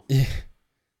was cool. Yeah.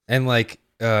 And like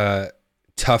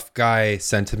tough guy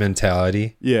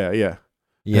sentimentality. Yeah.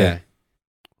 Hey,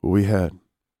 what we had,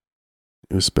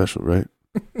 it was special, right?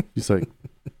 He's like,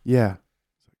 yeah.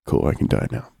 Cool, I can die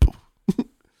now.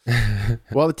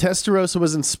 While the Testarossa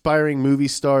was inspiring movie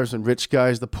stars and rich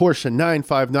guys, the Porsche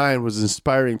 959 was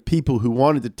inspiring people who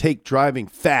wanted to take driving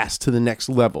fast to the next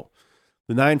level.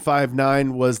 The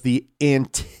 959 was the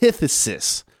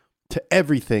antithesis to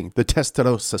everything the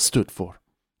Testarossa stood for.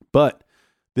 But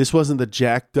this wasn't the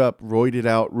jacked up, roided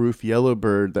out roof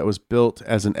Yellowbird that was built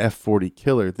as an F-40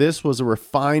 killer. This was a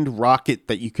refined rocket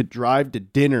that you could drive to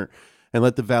dinner and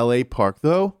let the valet park.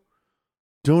 Though,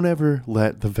 don't ever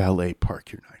let the valet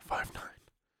park your 959.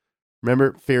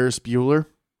 Remember Ferris Bueller?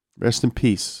 Rest in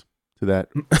peace to that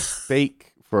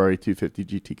fake Ferrari 250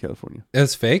 GT California. it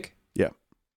was fake? Yeah.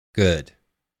 Good.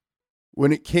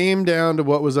 When it came down to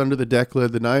what was under the deck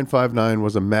lid, the 959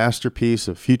 was a masterpiece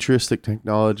of futuristic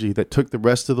technology that took the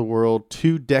rest of the world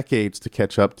 2 decades to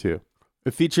catch up to.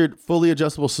 It featured fully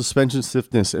adjustable suspension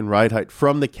stiffness and ride height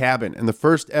from the cabin, and the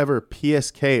first ever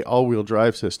PSK all-wheel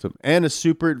drive system, and a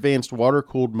super advanced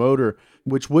water-cooled motor,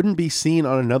 which wouldn't be seen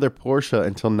on another Porsche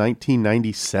until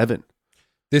 1997.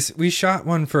 We shot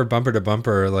one for Bumper to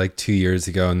Bumper like 2 years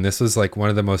ago, and this was like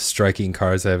one of the most striking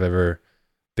cars I've ever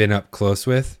been up close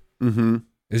with. Mm-hmm.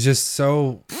 It's just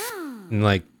so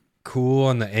like cool,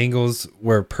 and the angles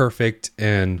were perfect,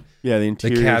 and yeah, the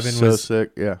interior the cabin so was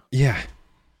sick. Yeah.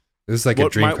 It was like a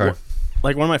dream car.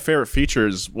 Like one of my favorite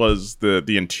features was the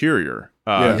interior.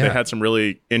 They had some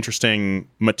really interesting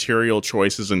material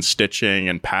choices and stitching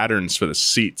and patterns for the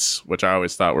seats, which I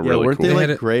always thought were really weren't cool. they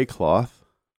like gray cloth?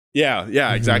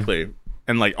 Yeah, exactly.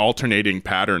 And like alternating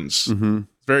patterns. Mm-hmm.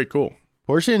 It's very cool.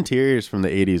 Porsche interiors from the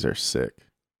 80s are sick.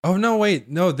 Oh no, wait,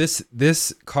 no,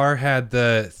 this car had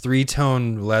the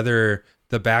 3-tone leather.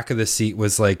 The back of the seat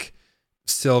was like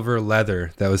silver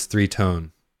leather that was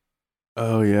 3-tone.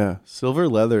 Oh yeah, silver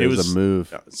leather is a move.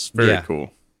 Yeah, it's very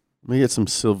cool. Let me get some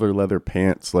silver leather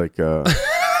pants. Like, what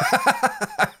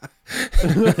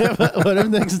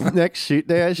if next shoot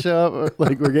day I show up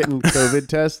like we're getting COVID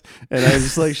tests, and I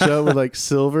just like show up with like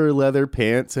silver leather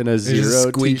pants and a Zero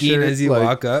squeaking t-shirt as you like,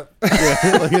 walk up.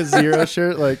 Yeah, like a Zero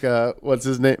shirt. Like, what's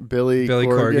his name? Billy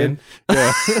Corgan.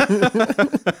 Yeah.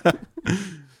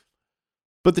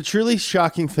 But the truly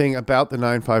shocking thing about the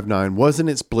 959 wasn't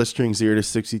its blistering 0 to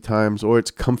 60 times or its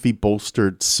comfy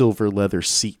bolstered silver leather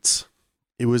seats.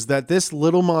 It was that this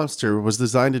little monster was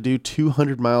designed to do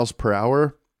 200 miles per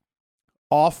hour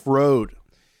off-road.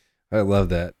 I love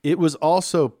that. It was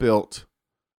also built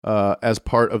as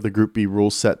part of the Group B rule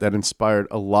set that inspired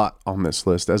a lot on this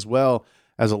list, as well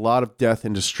as a lot of death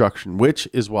and destruction, which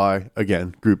is why,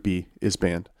 again, Group B is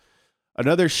banned.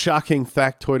 Another shocking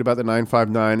factoid about the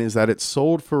 959 is that it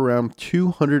sold for around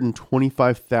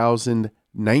 $225,000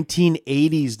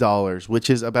 1980s dollars, which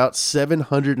is about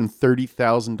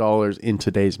 $730,000 in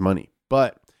today's money.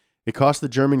 But it cost the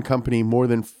German company more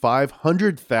than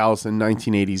 500,000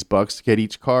 1980s bucks to get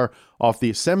each car off the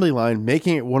assembly line,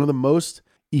 making it one of the most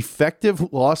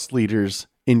effective loss leaders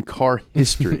in car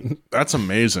history. That's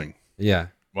amazing. Yeah.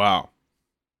 Wow.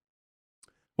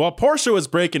 While Porsche was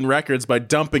breaking records by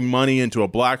dumping money into a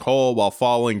black hole while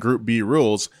following Group B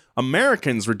rules,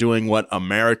 Americans were doing what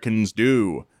Americans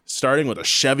do, starting with a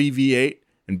Chevy V8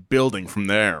 and building from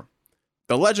there.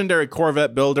 The legendary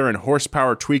Corvette builder and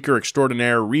horsepower tweaker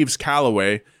extraordinaire Reeves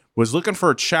Callaway was looking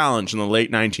for a challenge in the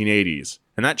late 1980s,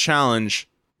 and that challenge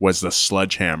was the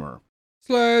Sledgehammer.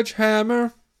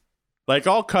 Sledgehammer. Like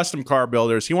all custom car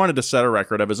builders, he wanted to set a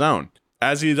record of his own,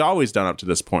 as he'd always done up to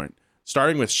this point,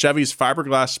 starting with Chevy's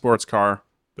fiberglass sports car,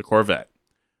 the Corvette.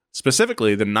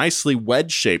 Specifically, the nicely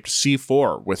wedge-shaped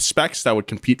C4 with specs that would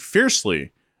compete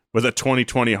fiercely with a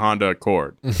 2020 Honda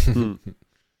Accord.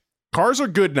 Cars are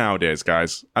good nowadays,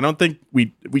 guys. I don't think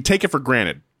we take it for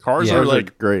granted. Cars are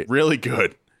like great. Really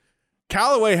good.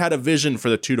 Callaway had a vision for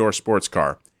the two-door sports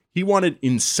car. He wanted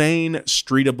insane,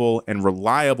 streetable, and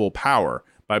reliable power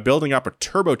by building up a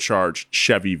turbocharged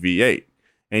Chevy V8,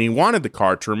 and he wanted the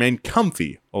car to remain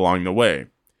comfy along the way.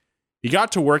 He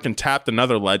got to work and tapped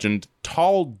another legend,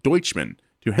 Tal Deutschmann,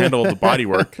 to handle the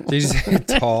bodywork. Did you say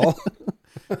tall?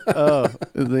 Oh,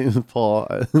 his name is Paul.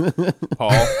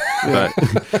 Paul? Yeah.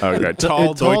 Okay,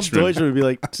 Tal Deutschmann. Would be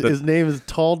like, his name is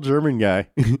Tall German Guy.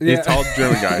 He's a tall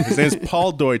German guy. His name is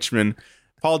Paul Deutschmann.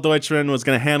 Paul Deutschmann was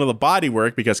going to handle the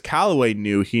bodywork because Callaway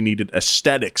knew he needed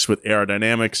aesthetics with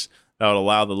aerodynamics that would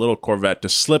allow the little Corvette to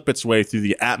slip its way through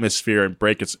the atmosphere and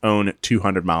break its own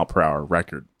 200 mile per hour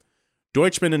record.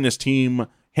 Deutschmann and his team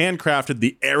handcrafted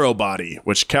the aero body,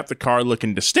 which kept the car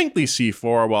looking distinctly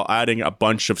C4 while adding a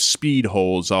bunch of speed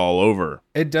holes all over.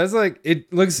 It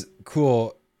looks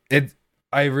cool.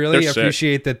 I really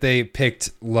appreciate that they picked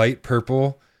light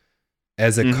purple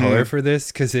as a color for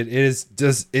this, because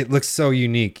it looks so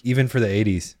unique, even for the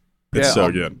 80s. It's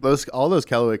so good. All those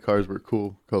Callaway cars were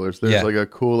cool colors. There's like a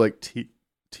cool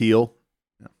teal.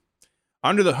 Yeah.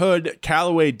 Under the hood,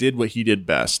 Callaway did what he did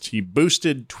best. He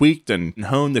boosted, tweaked, and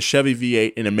honed the Chevy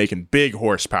V8 into making big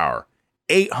horsepower.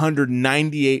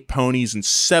 898 ponies and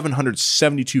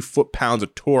 772 foot-pounds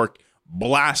of torque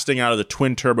blasting out of the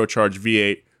twin turbocharged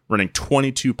V8, running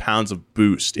 22 pounds of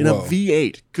boost in a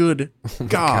V8. Good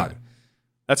God.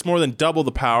 That's more than double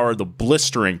the power of the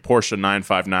blistering Porsche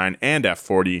 959 and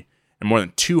F40, and more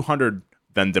than 200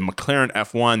 than the McLaren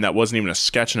F1 that wasn't even a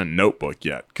sketch in a notebook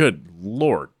yet. Good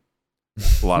Lord.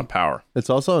 A lot of power. It's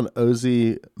also an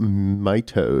Ozy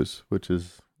Mitos, which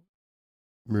is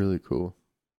really cool.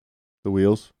 The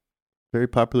wheels. Very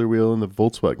popular wheel in the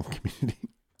Volkswagen community.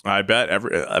 I bet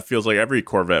it feels like every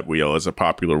Corvette wheel is a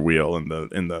popular wheel in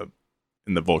the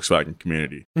Volkswagen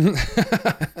community.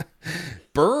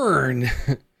 Burn.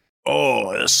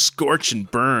 Oh, a scorching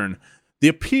burn. The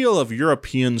appeal of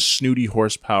European snooty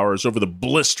horsepowers over the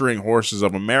blistering horses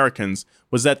of Americans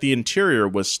was that the interior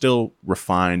was still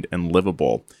refined and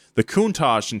livable. The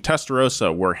Countach and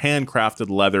Testarossa were handcrafted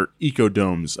leather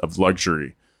ecodomes of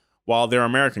luxury, while their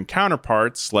American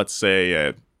counterparts, let's say a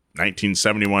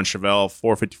 1971 Chevelle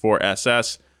 454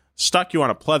 SS, stuck you on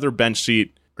a pleather bench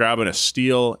seat, grabbing a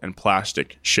steel and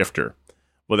plastic shifter.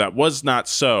 Well, that was not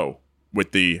so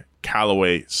with the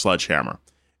Callaway Sledgehammer.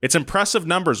 Its impressive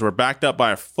numbers were backed up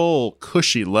by a full,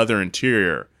 cushy leather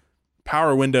interior,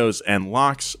 power windows and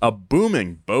locks, a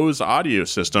booming Bose audio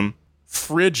system,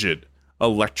 frigid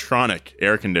electronic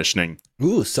air conditioning.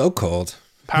 Ooh, so cold.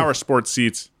 Power sports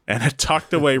seats, and a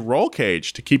tucked-away roll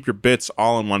cage to keep your bits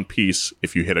all in one piece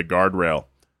if you hit a guardrail.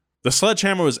 The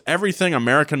Sledgehammer was everything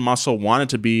American muscle wanted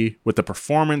to be, with the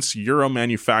performance Euro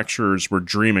manufacturers were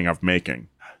dreaming of making.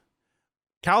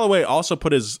 Callaway also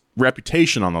put his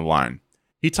reputation on the line.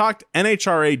 He talked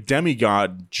NHRA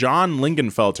demigod John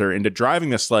Lingenfelter into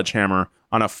driving the Sledgehammer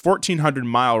on a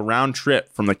 1,400-mile round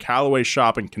trip from the Callaway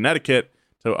shop in Connecticut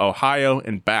to Ohio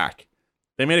and back.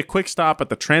 They made a quick stop at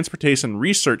the Transportation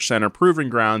Research Center Proving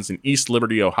Grounds in East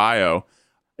Liberty, Ohio,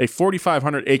 a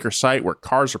 4,500-acre site where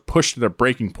cars are pushed to their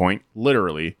breaking point,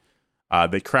 literally,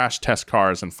 They crash test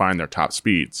cars and find their top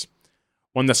speeds.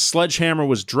 When the sledgehammer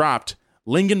was dropped,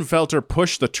 Lingenfelter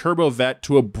pushed the Turbo Vet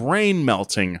to a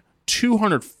brain-melting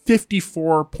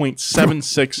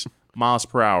 254.76 miles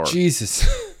per hour. Jesus.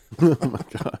 Oh my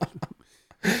God.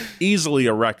 Easily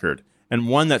a record, and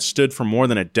one that stood for more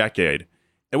than a decade.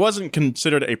 It wasn't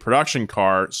considered a production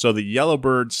car, so the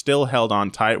Yellowbird still held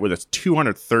on tight with its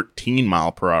 213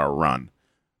 mile per hour run.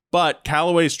 But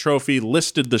Callaway's trophy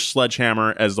listed the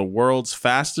Sledgehammer as the world's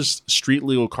fastest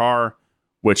street-legal car,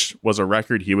 which was a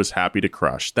record he was happy to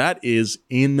crush. That is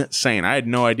insane. I had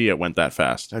no idea it went that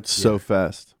fast. That's so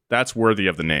fast. That's worthy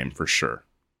of the name for sure.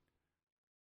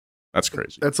 That's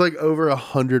crazy. That's like over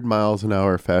 100 miles an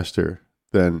hour faster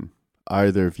than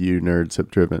either of you nerds have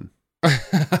driven.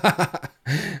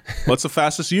 What's the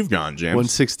fastest you've gone, James?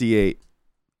 168.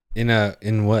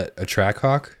 In what? A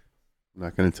Trackhawk? I'm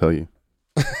not going to tell you.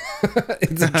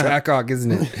 It's a Trackhawk,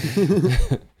 isn't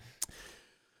it?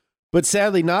 But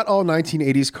sadly, not all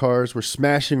 1980s cars were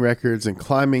smashing records and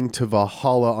climbing to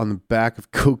Valhalla on the back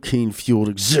of cocaine-fueled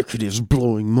executives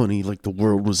blowing money like the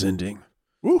world was ending.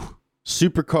 Woo.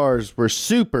 Supercars were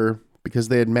super because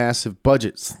they had massive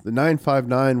budgets. The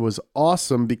 959 was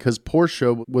awesome because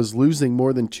Porsche was losing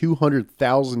more than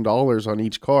 $200,000 on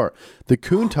each car. The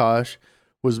Countach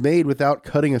was made without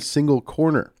cutting a single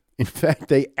corner. In fact,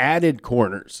 they added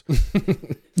corners. and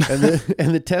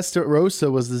the Testarossa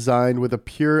was designed with a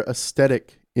pure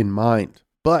aesthetic in mind.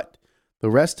 But the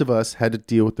rest of us had to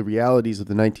deal with the realities of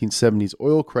the 1970s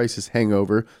oil crisis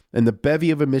hangover and the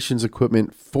bevy of emissions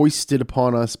equipment foisted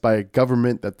upon us by a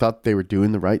government that thought they were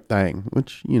doing the right thing,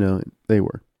 which, you know, they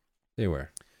were. They were.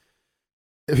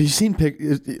 Have you seen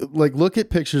look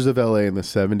at pictures of LA in the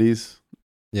 70s?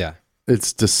 Yeah.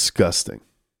 It's disgusting.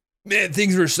 Man,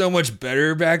 things were so much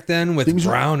better back then with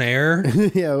brown air.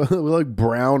 Yeah, like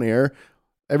brown air.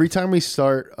 Every time we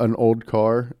start an old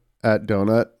car at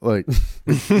Donut, like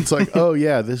it's like, oh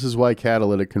yeah, this is why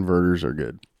catalytic converters are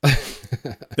good.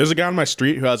 There's a guy on my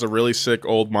street who has a really sick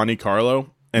old Monte Carlo,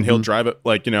 and he'll drive it,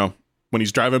 like, you know, when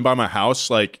he's driving by my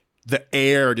house, like the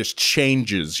air just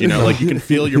changes, you know, like you can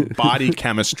feel your body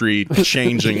chemistry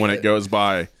changing when it goes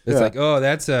by. It's like, oh,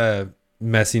 that's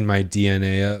messing my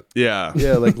DNA up. Yeah.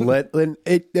 Yeah, like lead,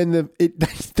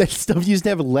 that stuff used to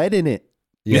have lead in it.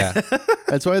 Yeah.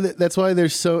 That's why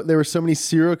there were so many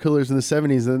serial killers in the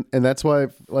 70s, and that's why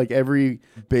like every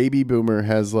baby boomer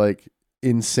has like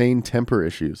insane temper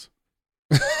issues.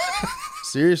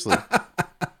 Seriously.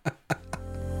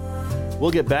 We'll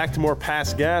get back to more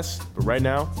Past Gas, but right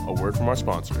now, a word from our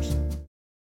sponsors.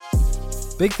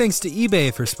 Big thanks to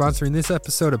eBay for sponsoring this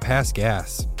episode of Past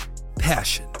Gas.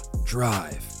 Passion,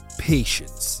 drive,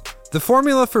 patience. The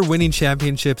formula for winning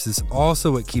championships is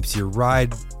also what keeps your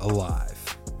ride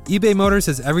alive. eBay Motors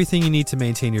has everything you need to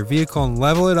maintain your vehicle and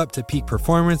level it up to peak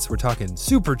performance. We're talking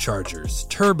superchargers,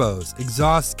 turbos,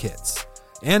 exhaust kits,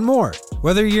 and more.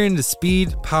 Whether you're into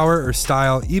speed, power, or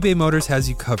style, eBay Motors has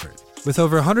you covered. With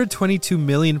over 122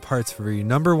 million parts for your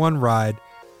number one ride,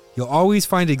 you'll always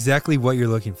find exactly what you're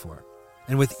looking for.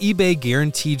 And with eBay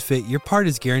Guaranteed Fit, your part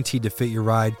is guaranteed to fit your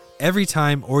ride every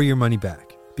time or your money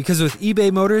back. Because with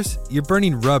eBay Motors, you're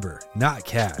burning rubber, not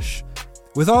cash.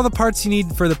 With all the parts you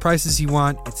need for the prices you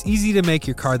want, it's easy to make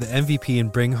your car the MVP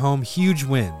and bring home huge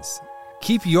wins.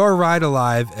 Keep your ride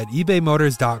alive at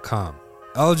ebaymotors.com.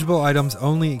 Eligible items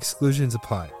only, exclusions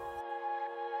apply.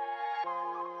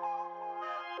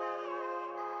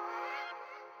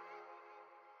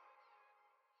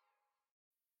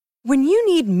 When you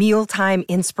need mealtime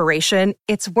inspiration,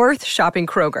 it's worth shopping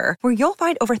Kroger, where you'll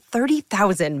find over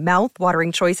 30,000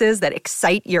 mouth-watering choices that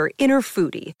excite your inner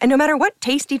foodie. And no matter what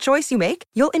tasty choice you make,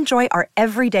 you'll enjoy our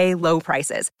everyday low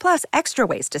prices, plus extra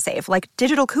ways to save, like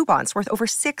digital coupons worth over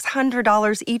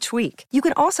 $600 each week. You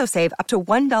can also save up to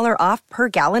 $1 off per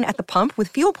gallon at the pump with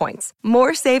fuel points.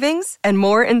 More savings and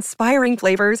more inspiring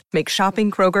flavors make shopping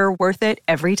Kroger worth it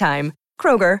every time.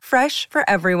 Kroger, fresh for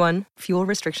everyone. Fuel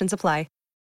restrictions apply.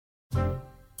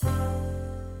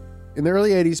 In the early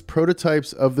 80s,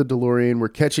 prototypes of the DeLorean were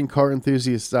catching car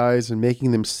enthusiasts' eyes and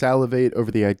making them salivate over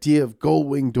the idea of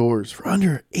gull-wing doors for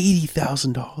under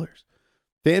 $80,000.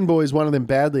 Fanboys wanted them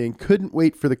badly and couldn't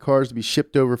wait for the cars to be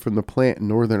shipped over from the plant in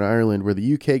Northern Ireland, where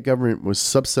the UK government was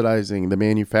subsidizing the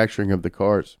manufacturing of the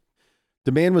cars.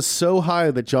 Demand was so high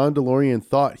that John DeLorean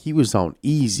thought he was on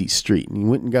easy street, and he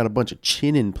went and got a bunch of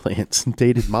chin implants and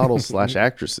dated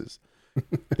models/actresses.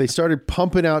 They started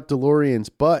pumping out DeLoreans,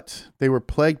 but they were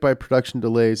plagued by production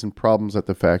delays and problems at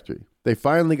the factory. They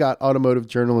finally got automotive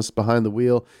journalists behind the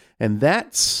wheel, and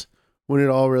that's when it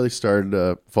all really started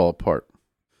to fall apart.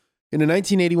 In a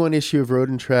 1981 issue of Road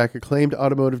and Track, acclaimed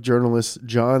automotive journalist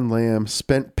John Lamb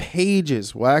spent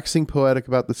pages waxing poetic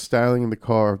about the styling of the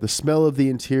car, the smell of the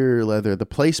interior leather, the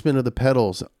placement of the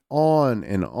pedals, on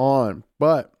and on.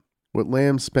 But what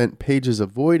Lamb spent pages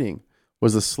avoiding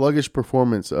was the sluggish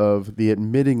performance of the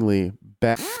admittingly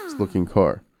bad-looking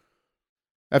car.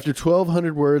 After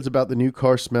 1,200 words about the new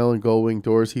car smell and gull-wing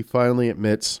doors, he finally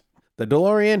admits, the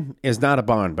DeLorean is not a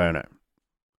barn burner.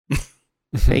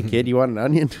 Hey, kid, you want an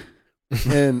onion?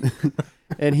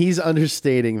 And he's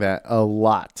understating that a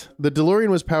lot. The DeLorean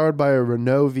was powered by a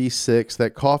Renault V6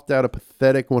 that coughed out a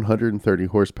pathetic 130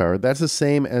 horsepower. That's the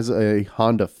same as a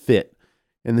Honda Fit.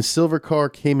 And the silver car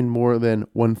came in more than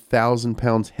 1,000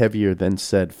 pounds heavier than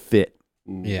said Fit.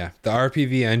 Yeah, the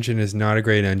RPV engine is not a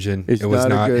great engine. It's it was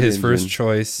not a not good his engine. first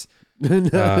choice.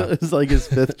 It's like his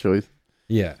fifth choice.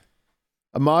 Yeah.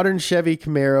 A modern Chevy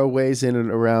Camaro weighs in at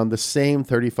around the same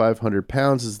 3,500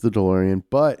 pounds as the DeLorean,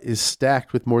 but is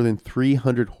stacked with more than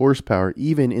 300 horsepower,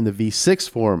 even in the V6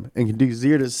 form, and can do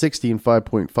 0 to 60 in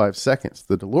 5.5 seconds.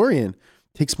 The DeLorean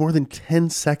takes more than 10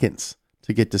 seconds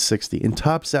to get to 60 and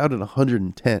tops out at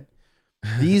 110.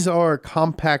 These are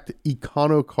compact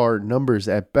econo car numbers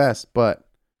at best, but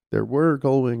there were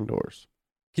gull-wing doors.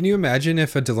 Can you imagine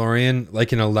if a DeLorean,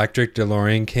 like an electric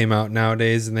DeLorean, came out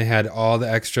nowadays and they had all the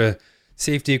extra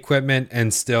safety equipment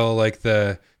and still like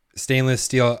the stainless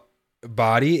steel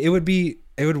body? It would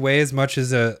weigh as much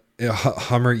as a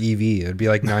Hummer EV. It would be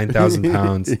like 9,000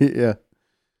 pounds. Yeah.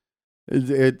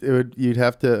 It would, you'd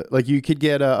have to, like, you could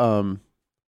get a,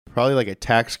 probably like a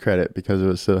tax credit because it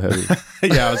was so heavy.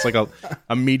 Yeah, it was like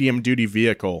a medium duty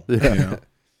vehicle. Yeah. You know?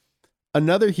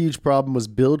 Another huge problem was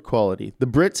build quality. The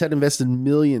Brits had invested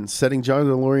millions setting John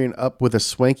DeLorean up with a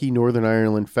swanky Northern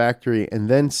Ireland factory, and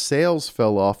then sales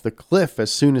fell off the cliff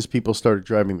as soon as people started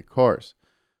driving the cars.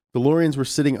 DeLoreans were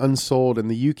sitting unsold,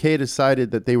 and the UK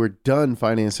decided that they were done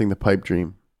financing the pipe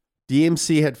dream.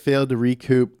 DMC had failed to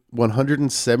recoup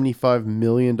 $175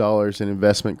 million in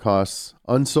investment costs.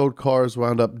 Unsold cars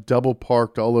wound up double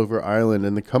parked all over Ireland,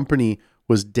 and the company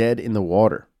was dead in the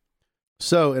water.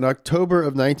 So, in October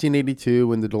of 1982,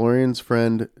 when the DeLorean's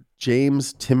friend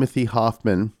James Timothy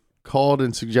Hoffman called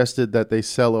and suggested that they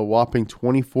sell a whopping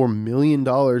 $24 million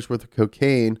worth of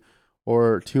cocaine,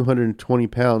 or 220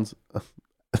 pounds,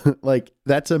 like,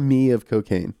 that's a me of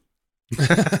cocaine.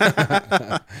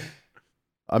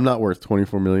 I'm not worth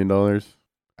 $24 million.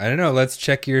 I don't know. Let's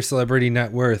check your celebrity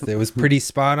net worth. It was pretty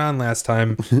spot on last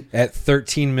time at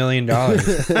 $13 million.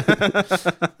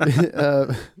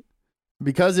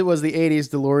 Because it was the 80s,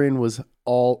 DeLorean was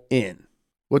all in.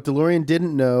 What DeLorean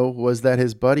didn't know was that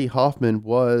his buddy Hoffman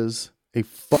was a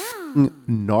fucking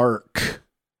narc.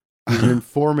 He was an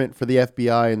informant for the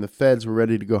FBI, and the feds were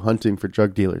ready to go hunting for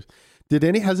drug dealers.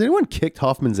 Has anyone kicked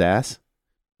Hoffman's ass?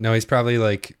 No, he's probably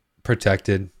like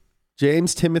protected.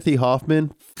 James Timothy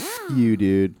Hoffman, you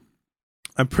dude.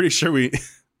 I'm pretty sure in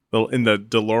the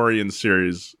DeLorean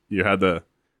series, you had the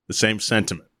same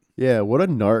sentiment. Yeah, what a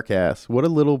narc ass. What a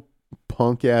little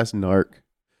punk ass narc.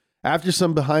 After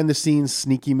some behind the scenes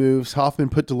sneaky moves, Hoffman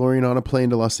put DeLorean on a plane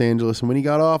to Los Angeles, and when he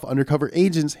got off, undercover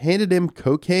agents handed him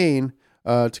cocaine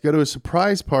to go to a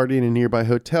surprise party in a nearby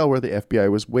hotel where the FBI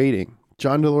was waiting.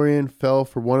 John DeLorean fell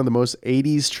for one of the most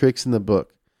 80s tricks in the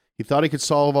book. He thought he could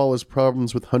solve all his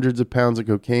problems with hundreds of pounds of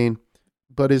cocaine,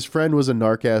 but his friend was a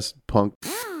narc-ass punk,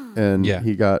 and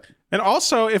he got... And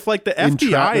also, if like the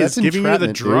FBI is giving you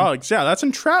the drugs, dude. yeah, that's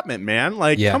entrapment, man.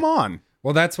 Like, come on.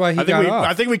 Well, that's why he got off.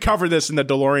 I think we covered this in the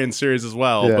DeLorean series as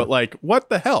well, but like, what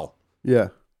the hell? Yeah.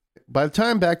 By the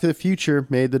time Back to the Future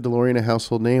made the DeLorean a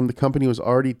household name, the company was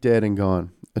already dead and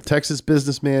gone. A Texas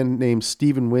businessman named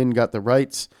Stephen Wynn got the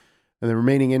rights and the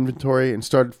remaining inventory and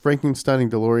started Frankensteining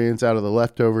DeLoreans out of the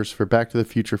leftovers for Back to the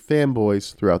Future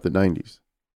fanboys throughout the 90s.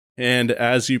 And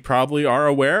as you probably are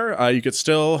aware, you could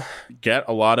still get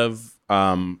a lot of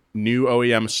new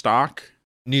OEM stock.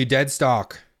 New dead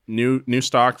stock. New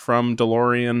stock from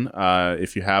DeLorean.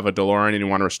 If you have a DeLorean and you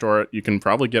want to restore it, you can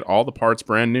probably get all the parts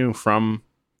brand new from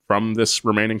this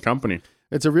remaining company.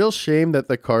 It's a real shame that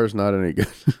the car's not any good.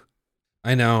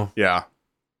 I know. Yeah.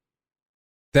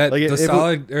 That like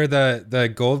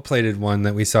the gold plated one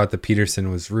that we saw at the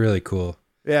Peterson was really cool.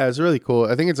 Yeah, it's really cool.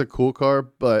 I think it's a cool car,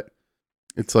 but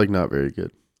it's like not very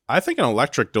good. I think an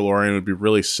electric DeLorean would be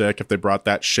really sick if they brought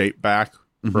that shape back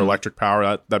for electric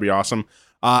power. That'd be awesome.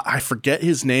 I forget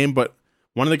his name, but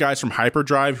one of the guys from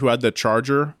Hyperdrive who had the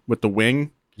Charger with the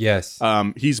wing. Yes.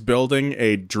 He's building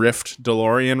a drift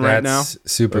DeLorean right now.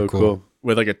 Super cool.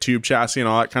 With like a tube chassis and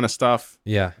all that kind of stuff.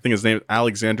 Yeah. I think his name is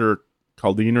Alexander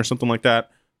Caldine or something like that.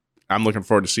 I'm looking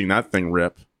forward to seeing that thing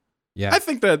rip. Yeah. I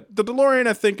think that the DeLorean,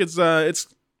 it's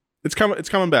It's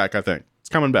coming back, I think. It's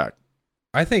coming back.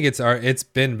 I think it's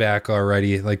been back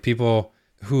already. Like people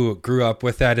who grew up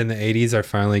with that in the 80s are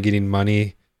finally getting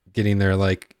money, getting their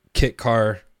like kit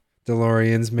car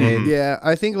DeLoreans made. Yeah,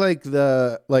 I think like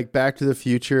Back to the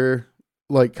Future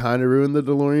like kind of ruined the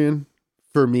DeLorean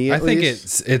for me. I think it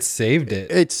saved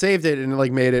it. It saved it and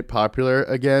like made it popular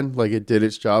again. Like it did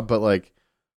its job, but like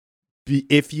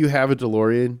if you have a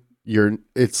DeLorean,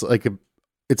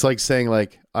 it's like saying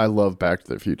like I love Back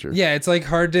to the Future. Yeah, it's like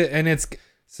hard to, and it's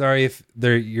sorry if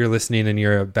you're listening and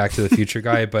you're a Back to the Future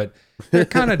guy, but they're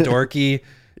kind of dorky.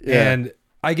 Yeah. And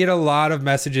I get a lot of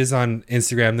messages on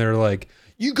Instagram that are like,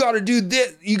 you got to do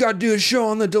this, you got to do a show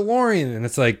on the DeLorean, and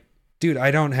it's like, dude,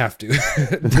 I don't have to.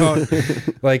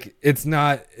 Don't like. It's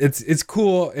not. It's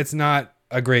cool. It's not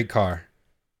a great car.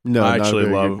 No, I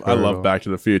love Back to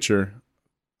the Future.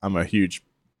 I'm a huge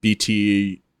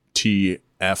BTTF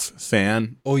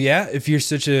fan. Oh yeah, if you're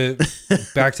such a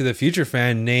Back to the Future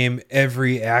fan, name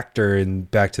every actor in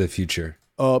Back to the Future.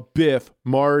 Biff,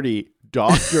 Marty,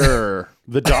 Doctor,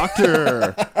 the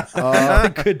Doctor,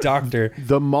 good Doctor,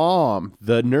 the mom,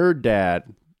 the nerd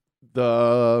dad,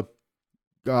 the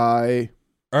guy.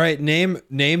 All right, name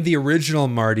the original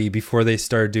Marty before they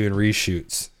started doing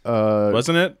reshoots.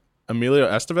 Wasn't it Emilio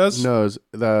Estevez? No, it was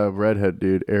the redhead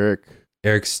dude, Eric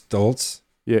Stoltz.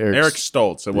 Yeah, Eric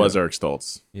Stoltz. It was Eric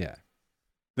Stoltz. Yeah.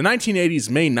 The 1980s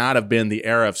may not have been the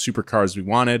era of supercars we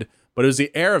wanted, but it was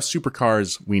the era of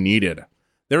supercars we needed.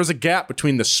 There was a gap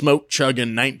between the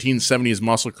smoke-chugging 1970s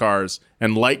muscle cars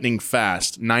and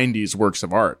lightning-fast 90s works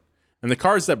of art, and the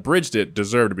cars that bridged it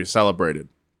deserve to be celebrated.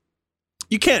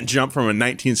 You can't jump from a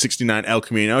 1969 El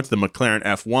Camino to the McLaren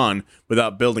F1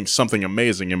 without building something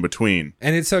amazing in between.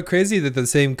 And it's so crazy that the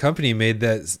same company made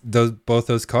both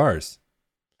those cars.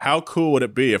 How cool would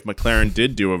it be if McLaren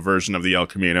did do a version of the El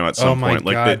Camino at some point,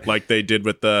 like they did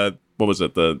with the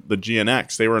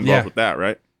GNX? They were involved with that,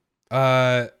 right?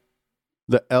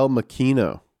 The El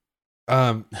Maquino.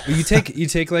 You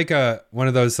take like one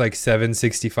of those like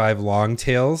 765 long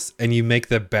tails and you make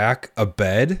the back a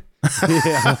bed.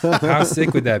 Yeah. How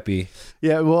sick would that be?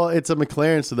 Yeah, well, it's a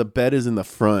McLaren, so the bed is in the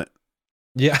front.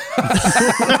 Yeah. A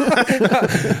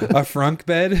frunk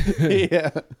bed? Yeah.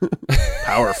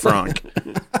 Power frunk.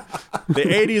 The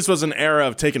 80s was an era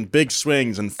of taking big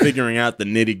swings and figuring out the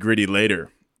nitty-gritty later.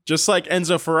 Just like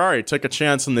Enzo Ferrari took a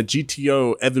chance on the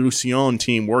GTO Evolution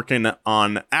team working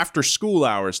on after-school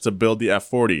hours to build the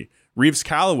F40, Reeves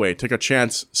Callaway took a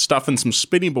chance stuffing some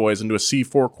Spinny Boys into a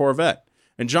C4 Corvette,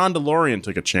 and John DeLorean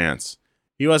took a chance.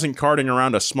 He wasn't carting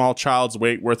around a small child's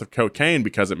weight worth of cocaine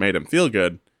because it made him feel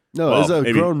good. No, it was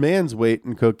a grown man's weight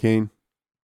in cocaine.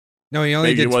 No, he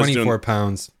only did 24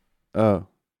 pounds. Oh.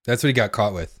 That's what he got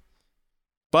caught with.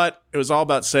 But it was all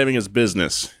about saving his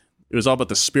business. It was all about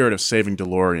the spirit of saving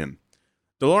DeLorean.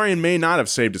 DeLorean may not have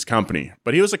saved his company,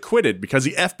 but he was acquitted because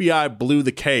the FBI blew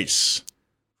the case.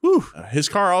 Whew. His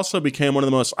car also became one of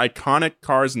the most iconic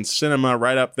cars in cinema,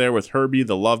 right up there with Herbie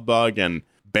the Love Bug and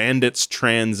Bandit's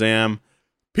Trans Am.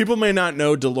 People may not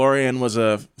know DeLorean was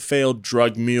a failed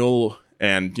drug mule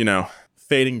and,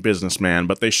 fading businessman,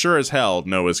 but they sure as hell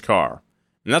know his car.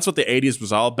 And that's what the 80s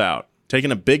was all about,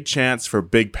 taking a big chance for a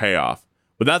big payoff.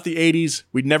 Without the 80s,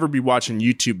 we'd never be watching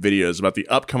YouTube videos about the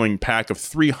upcoming pack of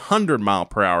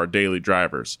 300-mile-per-hour daily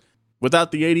drivers.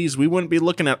 Without the 80s, we wouldn't be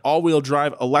looking at all-wheel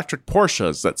drive electric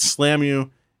Porsches that slam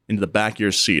you into the back of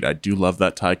your seat. I do love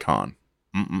that Taycan.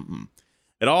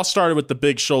 It all started with the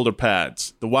big shoulder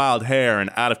pads, the wild hair,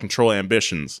 and out-of-control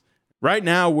ambitions. Right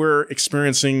now, we're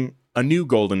experiencing a new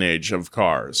golden age of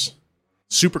cars.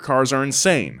 Supercars are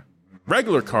insane.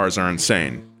 Regular cars are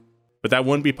insane. But that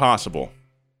wouldn't be possible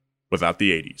without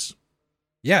the 80s.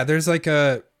 Yeah, there's like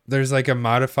a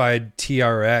modified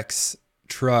TRX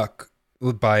truck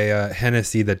by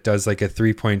Hennessy that does like a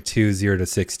 3.2 0 to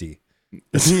 60.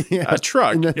 A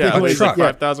truck. Yeah, it weighs like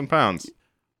 5,000 pounds.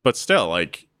 But still,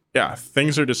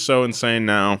 things are just so insane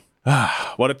now.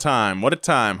 What a time, huh? What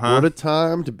a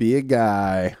time to be a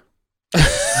guy.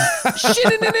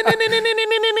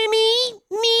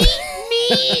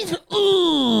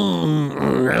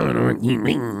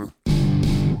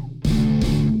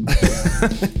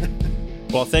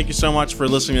 Well, thank you so much for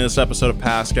listening to this episode of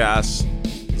Pass Gas.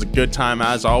 It was a good time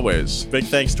as always. Big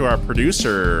thanks to our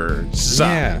producer,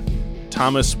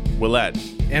 Thomas Willett.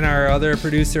 And our other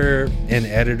producer and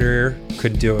editor,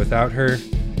 couldn't do it without her,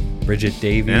 Bridget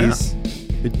Davies.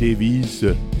 Yeah. Davies.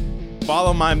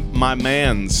 Follow my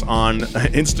mans on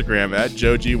Instagram at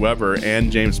Joe G. Weber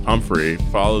and James Pumphrey.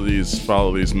 Follow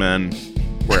these men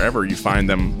wherever you find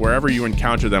them, wherever you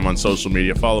encounter them on social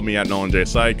media. Follow me at Nolan J.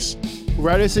 Sykes.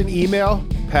 Write us an email,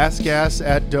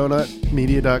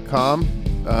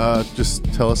 passgas@donutmedia.com. Just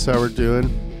tell us how we're doing.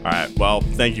 All right. Well,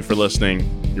 thank you for listening.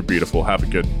 You're beautiful. Have a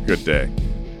good day.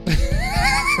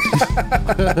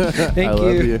 Thank I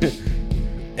love you.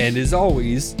 And as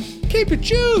always, keep it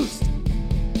juiced.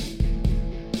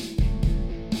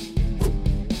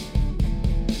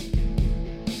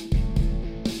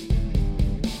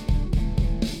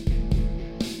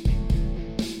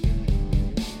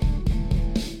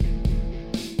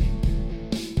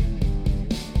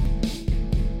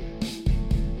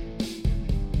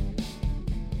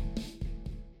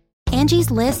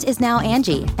 Angie's List is now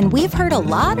Angie, and we've heard a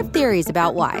lot of theories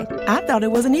about why. I thought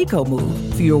it was an eco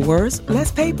move. Fewer words,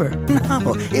 less paper.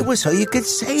 No, it was so you could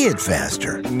say it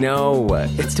faster. No,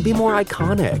 it's to be more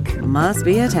iconic. Must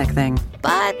be a tech thing.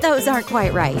 But those aren't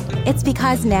quite right. It's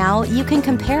because now you can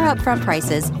compare upfront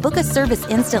prices, book a service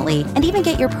instantly, and even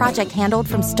get your project handled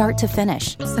from start to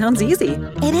finish. Sounds easy.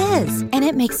 It is, and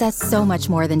it makes us so much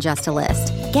more than just a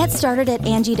list. Get started at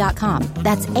Angie.com.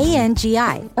 That's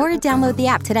ANGI, or download the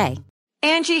app today.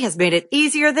 Angie has made it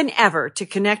easier than ever to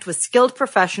connect with skilled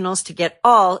professionals to get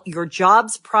all your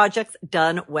jobs projects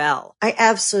done well. I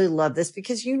absolutely love this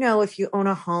because, you know, if you own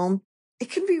a home, it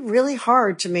can be really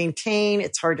hard to maintain.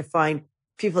 It's hard to find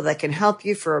people that can help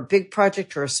you for a big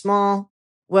project or a small.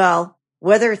 Well,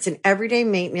 whether it's in everyday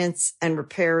maintenance and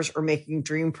repairs or making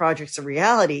dream projects a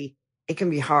reality, it can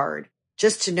be hard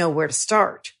just to know where to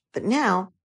start. But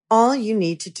now all you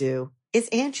need to do is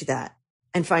Angie that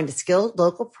and find a skilled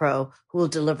local pro who will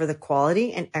deliver the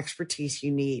quality and expertise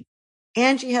you need.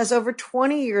 Angie has over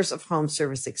 20 years of home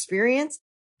service experience,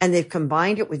 and they've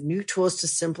combined it with new tools to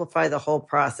simplify the whole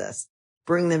process.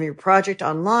 Bring them your project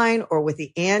online or with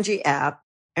the Angie app,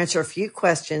 answer a few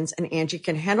questions, and Angie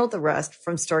can handle the rest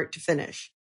from start to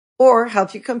finish. Or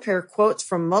help you compare quotes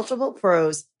from multiple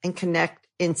pros and connect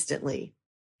instantly,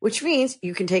 which means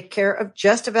you can take care of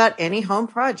just about any home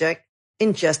project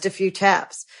in just a few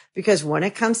taps. Because when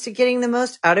it comes to getting the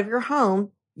most out of your home,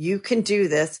 you can do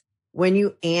this when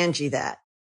you Angie that.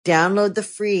 Download the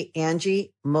free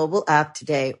Angie mobile app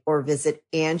today or visit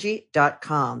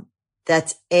Angie.com.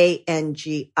 That's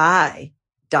ANGI.com.